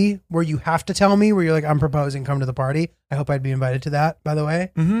party where you have to tell me, where you're like, I'm proposing, come to the party. I hope I'd be invited to that, by the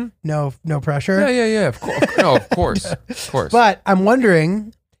way. Mm-hmm. No pressure. Yeah. Of course. No, of course. Of course. But I'm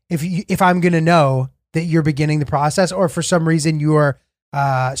wondering if I'm going to know that you're beginning the process, or for some reason you're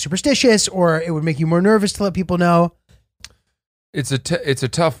superstitious, or it would make you more nervous to let people know. It's a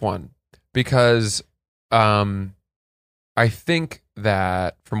tough one, because I think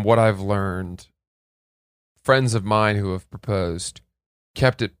that from what I've learned, friends of mine who have proposed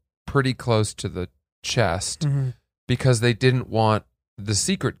kept it pretty close to the chest because they didn't want the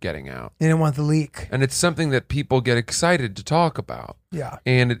secret getting out. They didn't want the leak. And it's something that people get excited to talk about. Yeah.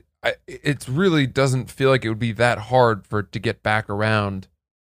 And it really doesn't feel like it would be that hard for it to get back around,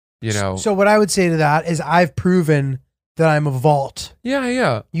 you know. So what I would say to that is I've proven that I'm a vault.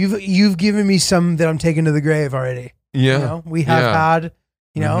 Yeah. You've given me some that I'm taking to the grave already. Yeah. You know, we have had,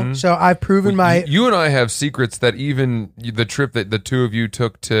 you know, so I've proven You and I have secrets that even the trip that the two of you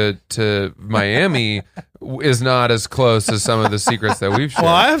took to Miami is not as close as some of the secrets that we've shared.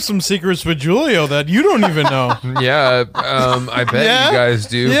 Well, I have some secrets with Julio that you don't even know. Yeah, I bet you guys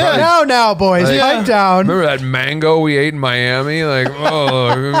do. Yeah. Now, boys, pipe down. Remember that mango we ate in Miami? Like,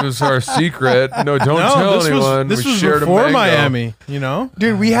 it was our secret. No, don't tell anyone. This was shared before a mango. Miami, you know?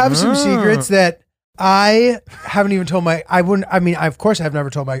 Dude, we have some secrets that I haven't even told of course I've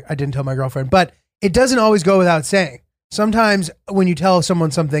never I didn't tell my girlfriend, but it doesn't always go without saying. Sometimes when you tell someone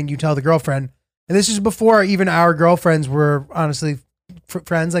something, you tell the girlfriend. And this is before even our girlfriends were honestly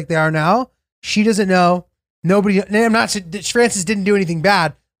friends like they are now. She doesn't know. Nobody, I'm not, Francis didn't do anything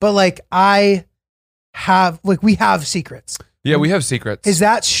bad, but like we have secrets. Yeah, we have secrets. Is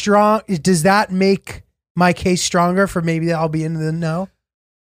that strong? Does that make my case stronger for maybe that I'll be in the know?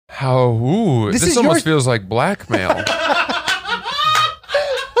 How? Ooh, this almost feels like blackmail.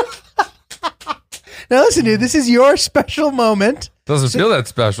 Now listen, dude, this is your special moment. Doesn't feel that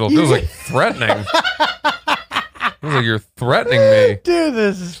special. It feels like threatening. Feels like you're threatening me. Dude,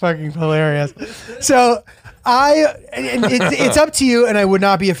 this is fucking hilarious. So it's up to you, and I would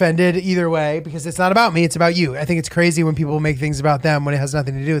not be offended either way, because it's not about me, it's about you. I think it's crazy when people make things about them when it has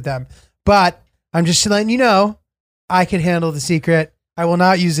nothing to do with them. But I'm just letting you know, I can handle the secret. I will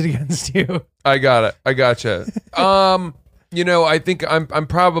not use it against you. I got it. I gotcha. I think I'm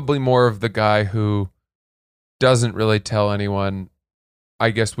probably more of the guy who doesn't really tell anyone,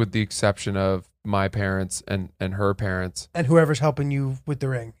 I guess, with the exception of my parents and her parents. And whoever's helping you with the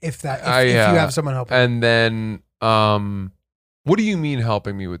ring, if you have someone helping. And then, what do you mean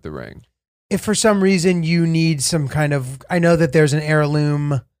helping me with the ring? If for some reason you need some kind of, I know that there's an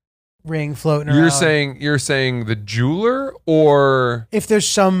heirloom ring floating around. You're saying the jeweler, or if there's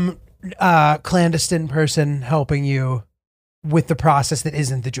some clandestine person helping you with the process that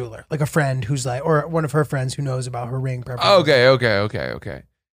isn't the jeweler, like a friend who's like, or one of her friends who knows about her ring preferences. Okay.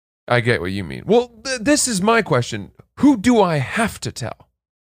 I get what you mean. Well, this is my question. Who do I have to tell?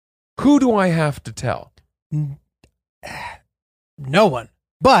 No one.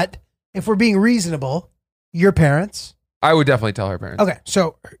 But if we're being reasonable, your parents. I would definitely tell her parents. Okay,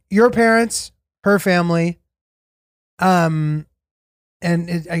 so your parents, her family, I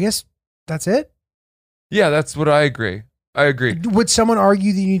guess that's it? Yeah, that's what I agree. Would someone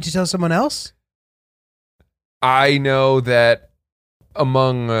argue that you need to tell someone else? I know that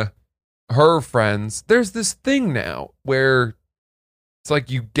among her friends, there's this thing now where it's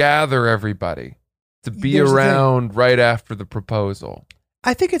like you gather everybody to be around right after the proposal.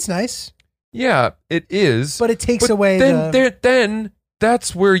 I think it's nice. Yeah, it is. But it takes away then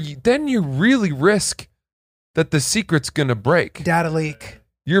that's where you really risk that the secret's gonna break. Data leak.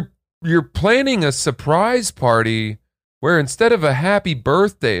 You're planning a surprise party where instead of a happy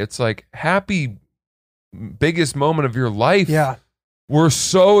birthday, it's like happy biggest moment of your life. Yeah. We're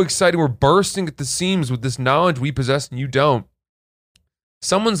so excited. We're bursting at the seams with this knowledge we possess and you don't.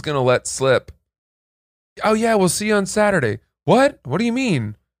 Someone's gonna let slip. Oh yeah, we'll see you on Saturday. What? What do you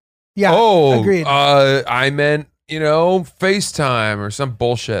mean? Yeah. Agreed. I meant, FaceTime or some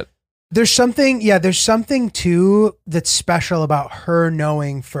bullshit. There's something too that's special about her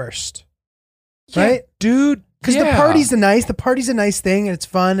knowing first. Yeah, right? Dude. Because the party's a nice thing and it's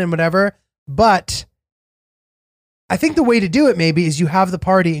fun and whatever. But I think the way to do it maybe is you have the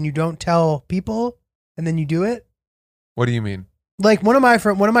party and you don't tell people and then you do it. What do you mean? Like one of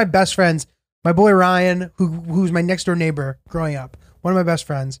my best friends, my boy Ryan, who's my next door neighbor growing up, one of my best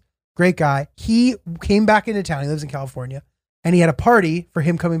friends, great guy. He came back into town. He lives in California, and he had a party for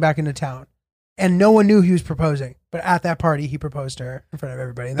him coming back into town. and no one knew he was proposing. But at that party, he proposed to her in front of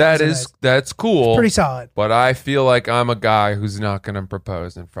everybody. And that was nice. That's cool. Pretty solid. But I feel like I'm a guy who's not going to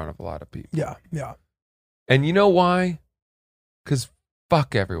propose in front of a lot of people. Yeah, yeah. And you know why? Because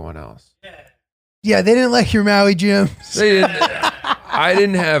fuck everyone else. Yeah, they didn't like your Maui Jims. They didn't. I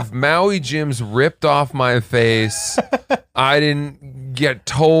didn't have Maui Jims ripped off my face. I didn't get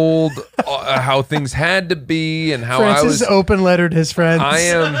told how things had to be and how Francis open lettered his friends. I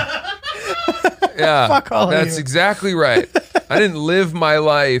am. Yeah, Fuck all of that's you. exactly right. I didn't live my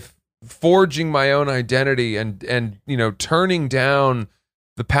life forging my own identity and turning down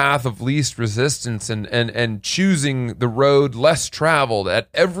the path of least resistance and choosing the road less traveled at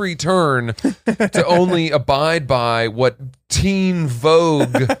every turn to only abide by what Teen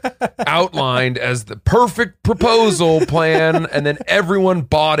Vogue outlined as the perfect proposal plan, and then everyone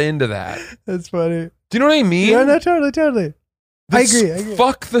bought into that. That's funny. Do you know what I mean? Yeah, no, totally. I agree.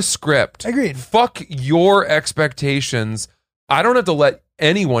 Fuck the script. Agreed. Fuck your expectations. I don't have to let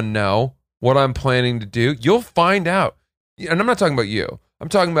anyone know what I'm planning to do. You'll find out. And I'm not talking about you. I'm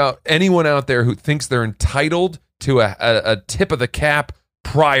talking about anyone out there who thinks they're entitled to a tip of the cap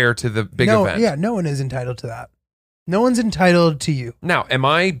prior to the big event. Yeah, no one is entitled to that. No one's entitled to you. Now, am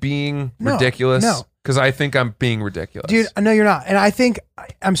I being No, ridiculous? no. Because I think I'm being ridiculous. Dude, no, you're not. And I think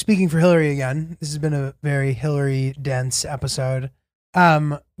I'm speaking for Hillary again. This has been a very Hillary-dense episode.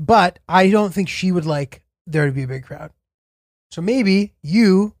 But I don't think she would like there to be a big crowd. So maybe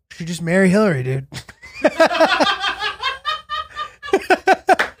you should just marry Hillary, dude.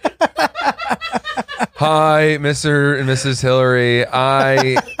 Hi, Mr. and Mrs. Hillary.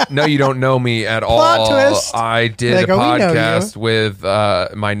 I know you don't know me at all. Twist. I did Like, a oh, we know podcast with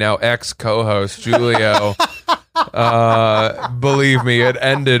my now ex-co-host, Julio. Believe me, it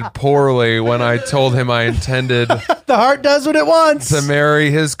ended poorly when I told him I intended The heart does what it wants. to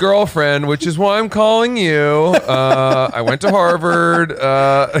marry his girlfriend, which is why I'm calling you. I went to Harvard.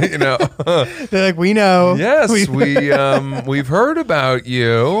 They're like, we know. Yes, we've heard about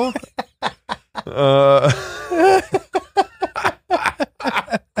you.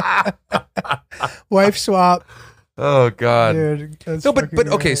 Wife swap. Oh God. Dude, that's No, but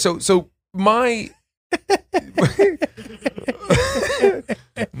fucking okay, great. so my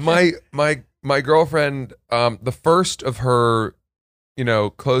my girlfriend, the first of her,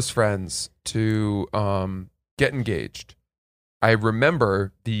 close friends to get engaged. I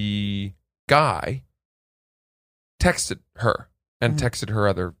remember the guy texted her and texted her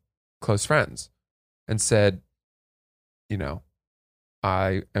other close friends and said, I'm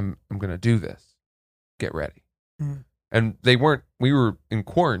going to do this. Get ready. Mm. And we were in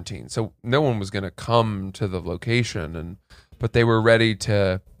quarantine, so no one was going to come to the location, but they were ready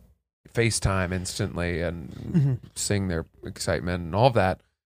to FaceTime instantly and sing their excitement and all of that.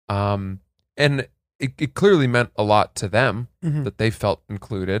 And it clearly meant a lot to them that they felt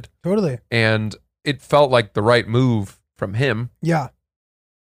included. Totally. And it felt like the right move from him. Yeah.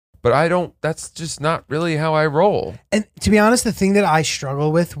 But that's just not really how I roll. And to be honest, the thing that I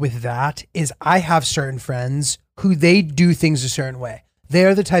struggle with that is I have certain friends who they do things a certain way.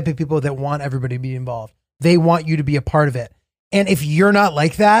 They're the type of people that want everybody to be involved. They want you to be a part of it. And if you're not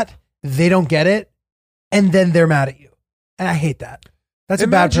like that, they don't get it. And then they're mad at you. And I hate that. That's a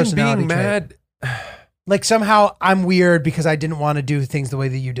bad personality being trait. mad. Like somehow I'm weird because I didn't want to do things the way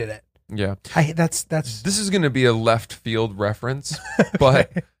that you did it. Yeah. That's This is going to be a left field reference,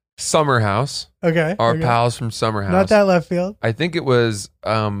 but Summer House. okay. Our okay. pals from Summer House. Not that left field. I think it was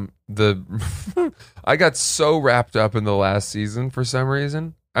I got so wrapped up in the last season for some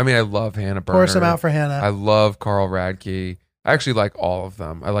reason. I mean, I love Hannah Burner. Pour some out for Hannah. I love Carl Radke. I actually like all of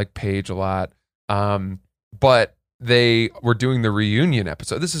them. I like Paige a lot. But they were doing the reunion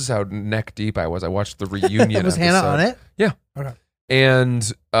episode. This is how neck deep I was. I watched the reunion Was episode. Hannah on it? Yeah. Okay.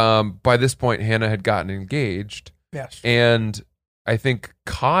 And by this point, Hannah had gotten engaged. Yes. And I think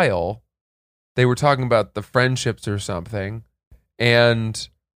Kyle, they were talking about the friendships or something. And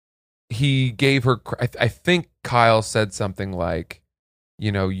he gave her, I think Kyle said something like,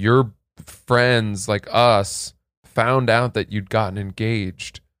 your friends like us found out that you'd gotten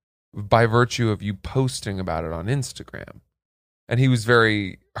engaged by virtue of you posting about it on Instagram. And he was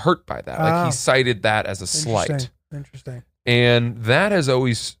very hurt by that. Like he cited that as a slight. Interesting. And that has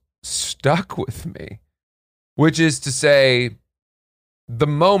always stuck with me, which is to say, the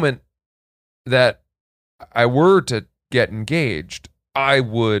moment that I were to get engaged, I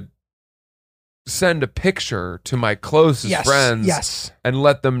would send a picture to my closest friends Yes. and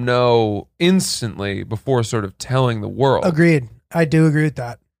let them know instantly before sort of telling the world. Agreed. I do agree with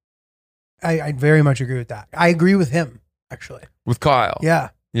that. I very much agree with that. I agree with him, actually. With Kyle. Yeah.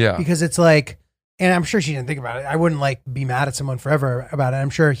 Yeah. Because it's like, And I'm sure she didn't think about it. I wouldn't like be mad at someone forever about it. I'm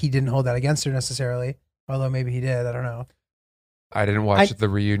sure he didn't hold that against her necessarily, although maybe he did. I don't know. I didn't watch the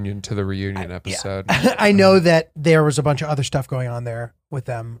reunion episode. Yeah. I know that there was a bunch of other stuff going on there with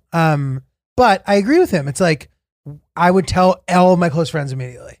them. But I agree with him. It's like I would tell all of my close friends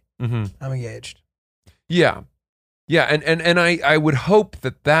immediately. Mm-hmm. I'm engaged. Yeah. Yeah. And I would hope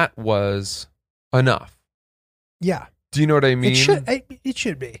that was enough. Yeah. Do you know what I mean? It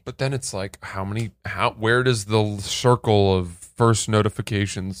should be. But then it's like, where does the circle of first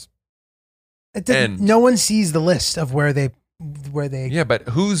notifications end? No one sees the list of where they. Yeah, but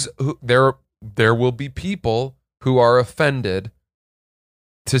there will be people who are offended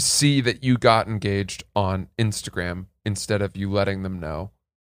to see that you got engaged on Instagram instead of you letting them know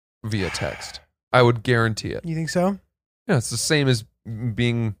via text. I would guarantee it. You think so? Yeah, it's the same as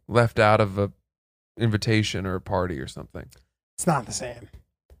being left out of a invitation or a party or something. It's not the same.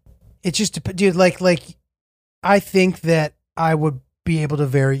 It's just, dude, like I think that I would be able to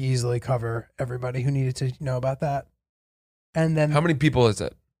very easily cover everybody who needed to know about that. And then how many people is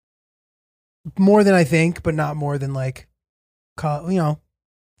it? More than I think, but not more than like,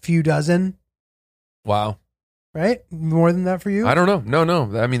 few dozen. Wow. Right? More than that for you? I don't know.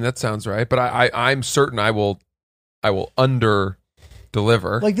 No. I mean, that sounds right. But I'm certain I will under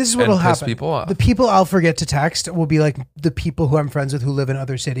deliver. Like, this is what will happen. People off. The people I'll forget to text will be like the people who I'm friends with who live in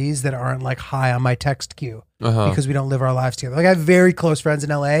other cities that aren't like high on my text queue because we don't live our lives together. Like, I have very close friends in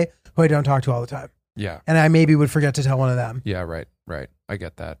LA who I don't talk to all the time. Yeah. And I maybe would forget to tell one of them. Yeah, right. I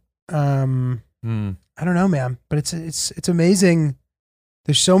get that. I don't know, man, but it's amazing.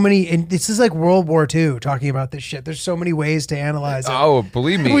 There's so many, and this is like World War II talking about this shit. There's so many ways to analyze it. Oh,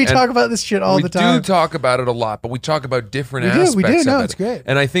 believe me. We talk about this shit all the time. We do talk about it a lot, but we talk about different aspects we do. of No, it. it's great.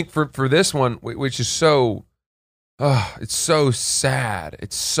 And I think for this one, which is so, it's so sad.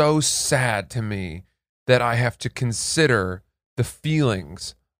 It's so sad to me that I have to consider the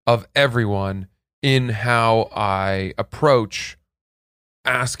feelings of everyone in how I approach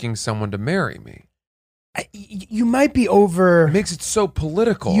asking someone to marry me. You might be over. It makes it so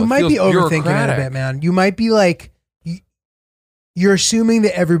political. You might be overthinking it a bureaucratic. bit, man. You might be like, you're assuming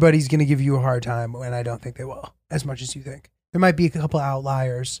that everybody's going to give you a hard time, and I don't think they will, as much as you think. There might be a couple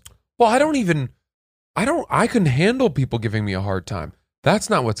outliers. Well, I can handle people giving me a hard time. That's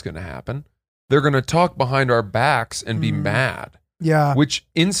not what's going to happen. They're going to talk behind our backs and be mad. Yeah. Which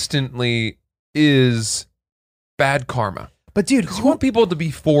instantly is bad karma. But dude, you want people to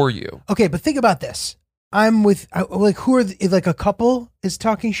be for you. Okay, but think about this. I'm with like, who are like a couple is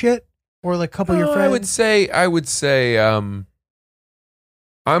talking shit, or like a couple of your friends? I would say I'm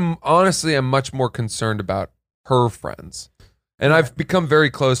much more concerned about her friends, and I've become very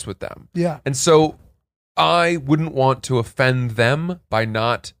close with them. Yeah, and so I wouldn't want to offend them by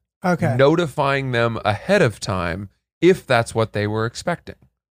not notifying them ahead of time if that's what they were expecting.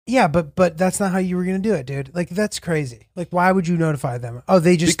 Yeah, but that's not how you were going to do it, dude. Like, that's crazy. Like, why would you notify them? Oh,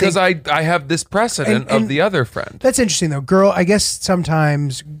 they just because I have this precedent of the other friend. That's interesting, though. I guess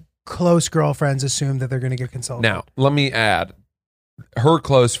sometimes close girlfriends assume that they're going to get consulted. Now, let me add, her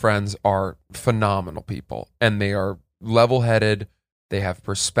close friends are phenomenal people, and they are level-headed. They have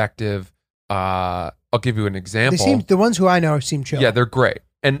perspective. I'll give you an example. The ones who I know seem chill. Yeah, they're great,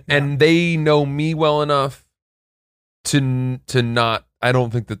 and they know me well enough to not. I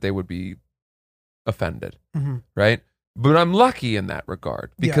don't think that they would be offended, right? But I'm lucky in that regard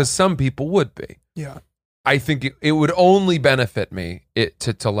because some people would be. Yeah, I think it would only benefit me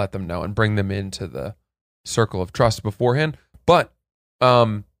to let them know and bring them into the circle of trust beforehand. But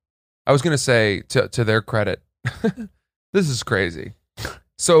I was going to say to their credit, this is crazy.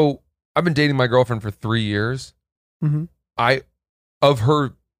 So I've been dating my girlfriend for 3 years. Mm-hmm. Of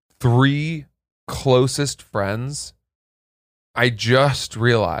her 3 closest friends, I just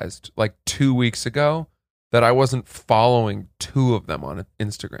realized like 2 weeks ago that I wasn't following 2 of them on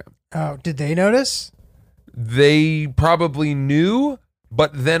Instagram. Oh, did they notice? They probably knew,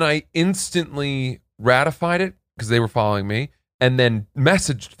 but then I instantly ratified it because they were following me and then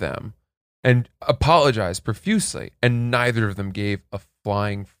messaged them and apologized profusely. And neither of them gave a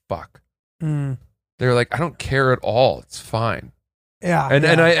flying fuck. Mm. They were like, I don't care at all. It's fine. Yeah.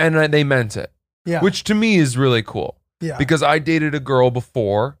 And they meant it. Yeah. Which to me is really cool. Yeah. Because I dated a girl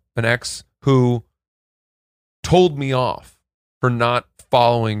before, an ex, who told me off for not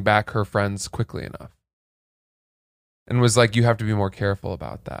following back her friends quickly enough. And was like, you have to be more careful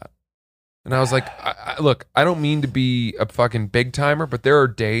about that. And I was like, look, I don't mean to be a fucking big timer, but there are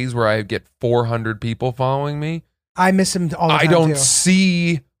days where I get 400 people following me. I miss him all the time, I don't too.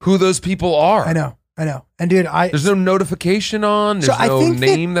 see who those people are. I know. I know. And dude, There's no notification on. There's So I no think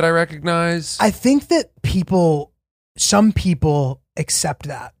name that I recognize. I think that some people accept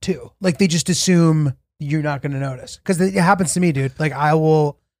that too. Like they just assume you're not going to notice. Because it happens to me, dude. Like I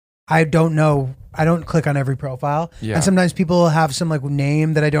don't know. I don't click on every profile. Yeah. And sometimes people have some like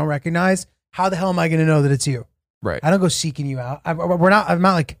name that I don't recognize. How the hell am I going to know that it's you? Right. I don't go seeking you out. I'm not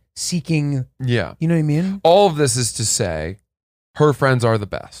like seeking. Yeah. You know what I mean? All of this is to say her friends are the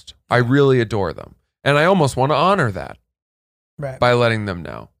best. I really adore them. And I almost want to honor that Right. by letting them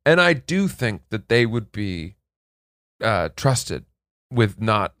know. And I do think that they would be trusted with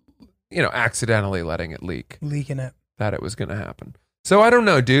not, accidentally letting it leak Leaking it. that it was going to happen. So I don't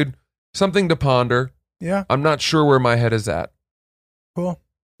know, dude. Something to ponder. Yeah. I'm not sure where my head is at. Cool.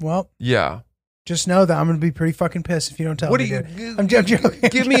 Well, Yeah. just know that I'm going to be pretty fucking pissed if you don't tell What do me, you? dude. I'm joking.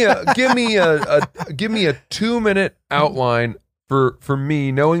 Give me a 2-minute outline for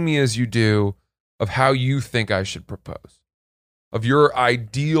me, knowing me as you do, of how you think I should propose, of your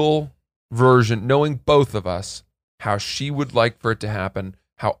ideal version, knowing both of us, how she would like for it to happen,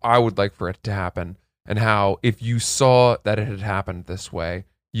 how I would like for it to happen, and how if you saw that it had happened this way,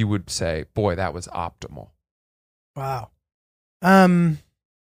 you would say, "Boy, that was optimal." Wow. I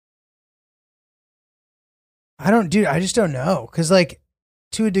just don't know. Cause like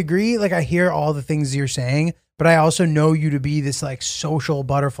to a degree, like I hear all the things you're saying, but I also know you to be this like social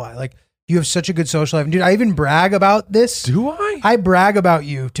butterfly. Like you have such a good social life. And dude, I even brag about this. Do I? I brag about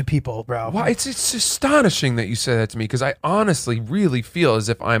you to people, bro. Why? It's astonishing that you say that to me, because I honestly really feel as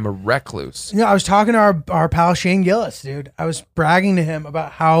if I'm a recluse. I was talking to our pal Shane Gillis, dude. I was bragging to him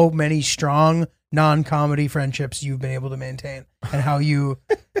about how many strong non-comedy friendships you've been able to maintain, and how you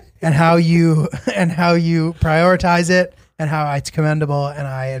prioritize it, and how it's commendable, and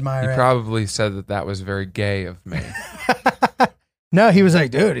I admire He it. probably said that was very gay of me. No, he was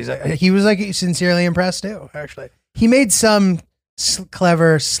like, dude, he was like sincerely impressed too. Actually, he made some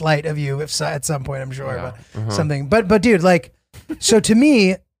clever slight of you at some point, I'm sure, Yeah. but something. But dude, like, so to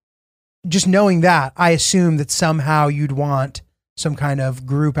me, just knowing that, I assume that somehow you'd want some kind of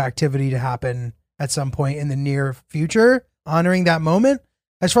group activity to happen at some point in the near future, honoring that moment.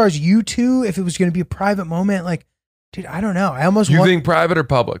 As far as you two, if it was going to be a private moment, like, dude, I don't know. I almost You want think private or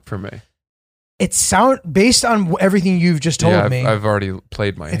public for me? it based on everything you've just told me. I've already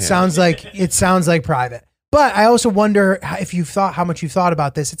played my hand. It sounds like private. But I also wonder if you've thought how much you've thought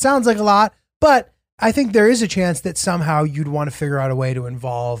about this. It sounds like a lot, but I think there is a chance that somehow you'd want to figure out a way to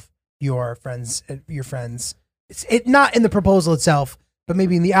involve your friends. It's not in the proposal itself, but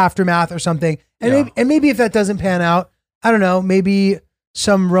maybe in the aftermath or something. And maybe if that doesn't pan out, I don't know, maybe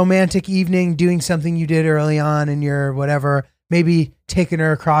some romantic evening doing something you did early on in your whatever, maybe taking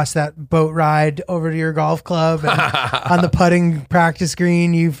her across that boat ride over to your golf club and on the putting practice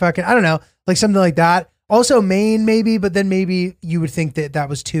green, I don't know, like something like that. Also Maine maybe, but then maybe you would think that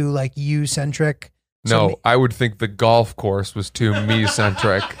was too like you centric. No, I would think the golf course was too me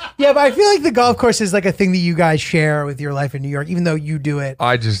centric. Yeah, but I feel like the golf course is like a thing that you guys share with your life in New York, even though you do it.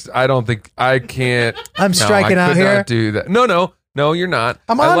 I don't think I can't. I'm striking out I could here. not do that. No, you're not.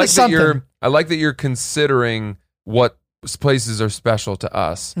 I'm on to something. I like that you're considering what places are special to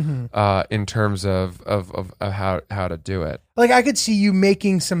us in terms of how to do it. Like I could see you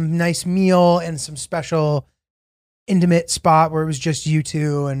making some nice meal and some special intimate spot where it was just you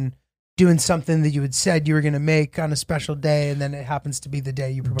two and doing something that you had said you were going to make on a special day, and then it happens to be the day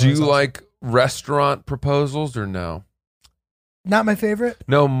you propose. Do you like restaurant proposals or no? Not my favorite.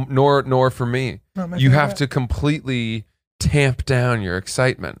 No, nor for me. Not my You favorite. have to completely tamp down your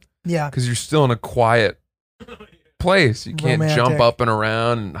excitement Yeah. because you're still in a quiet place. You can't Romantic. jump up and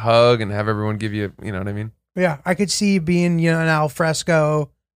around and hug and have everyone give you, you know what I mean? Yeah. I could see you being, an al fresco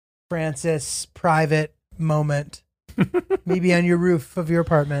Francis private moment, maybe on your roof of your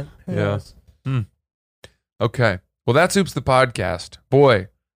apartment. Who knows? Okay. Well, that's Oops the Podcast. Boy,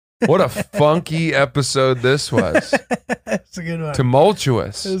 what a funky episode this was. It's a good one.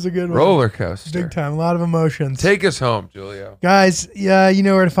 Tumultuous. It was a good one. Roller coaster. Big time. A lot of emotions. Take us home, Julio. Guys, yeah, you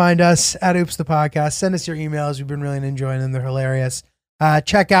know where to find us at Oops the Podcast. Send us your emails. We've been really enjoying them. They're hilarious.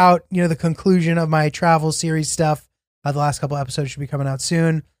 Check out, the conclusion of my travel series stuff. The last couple episodes should be coming out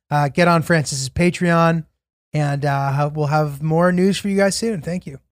soon. Get on Francis's Patreon, and we'll have more news for you guys soon. Thank you.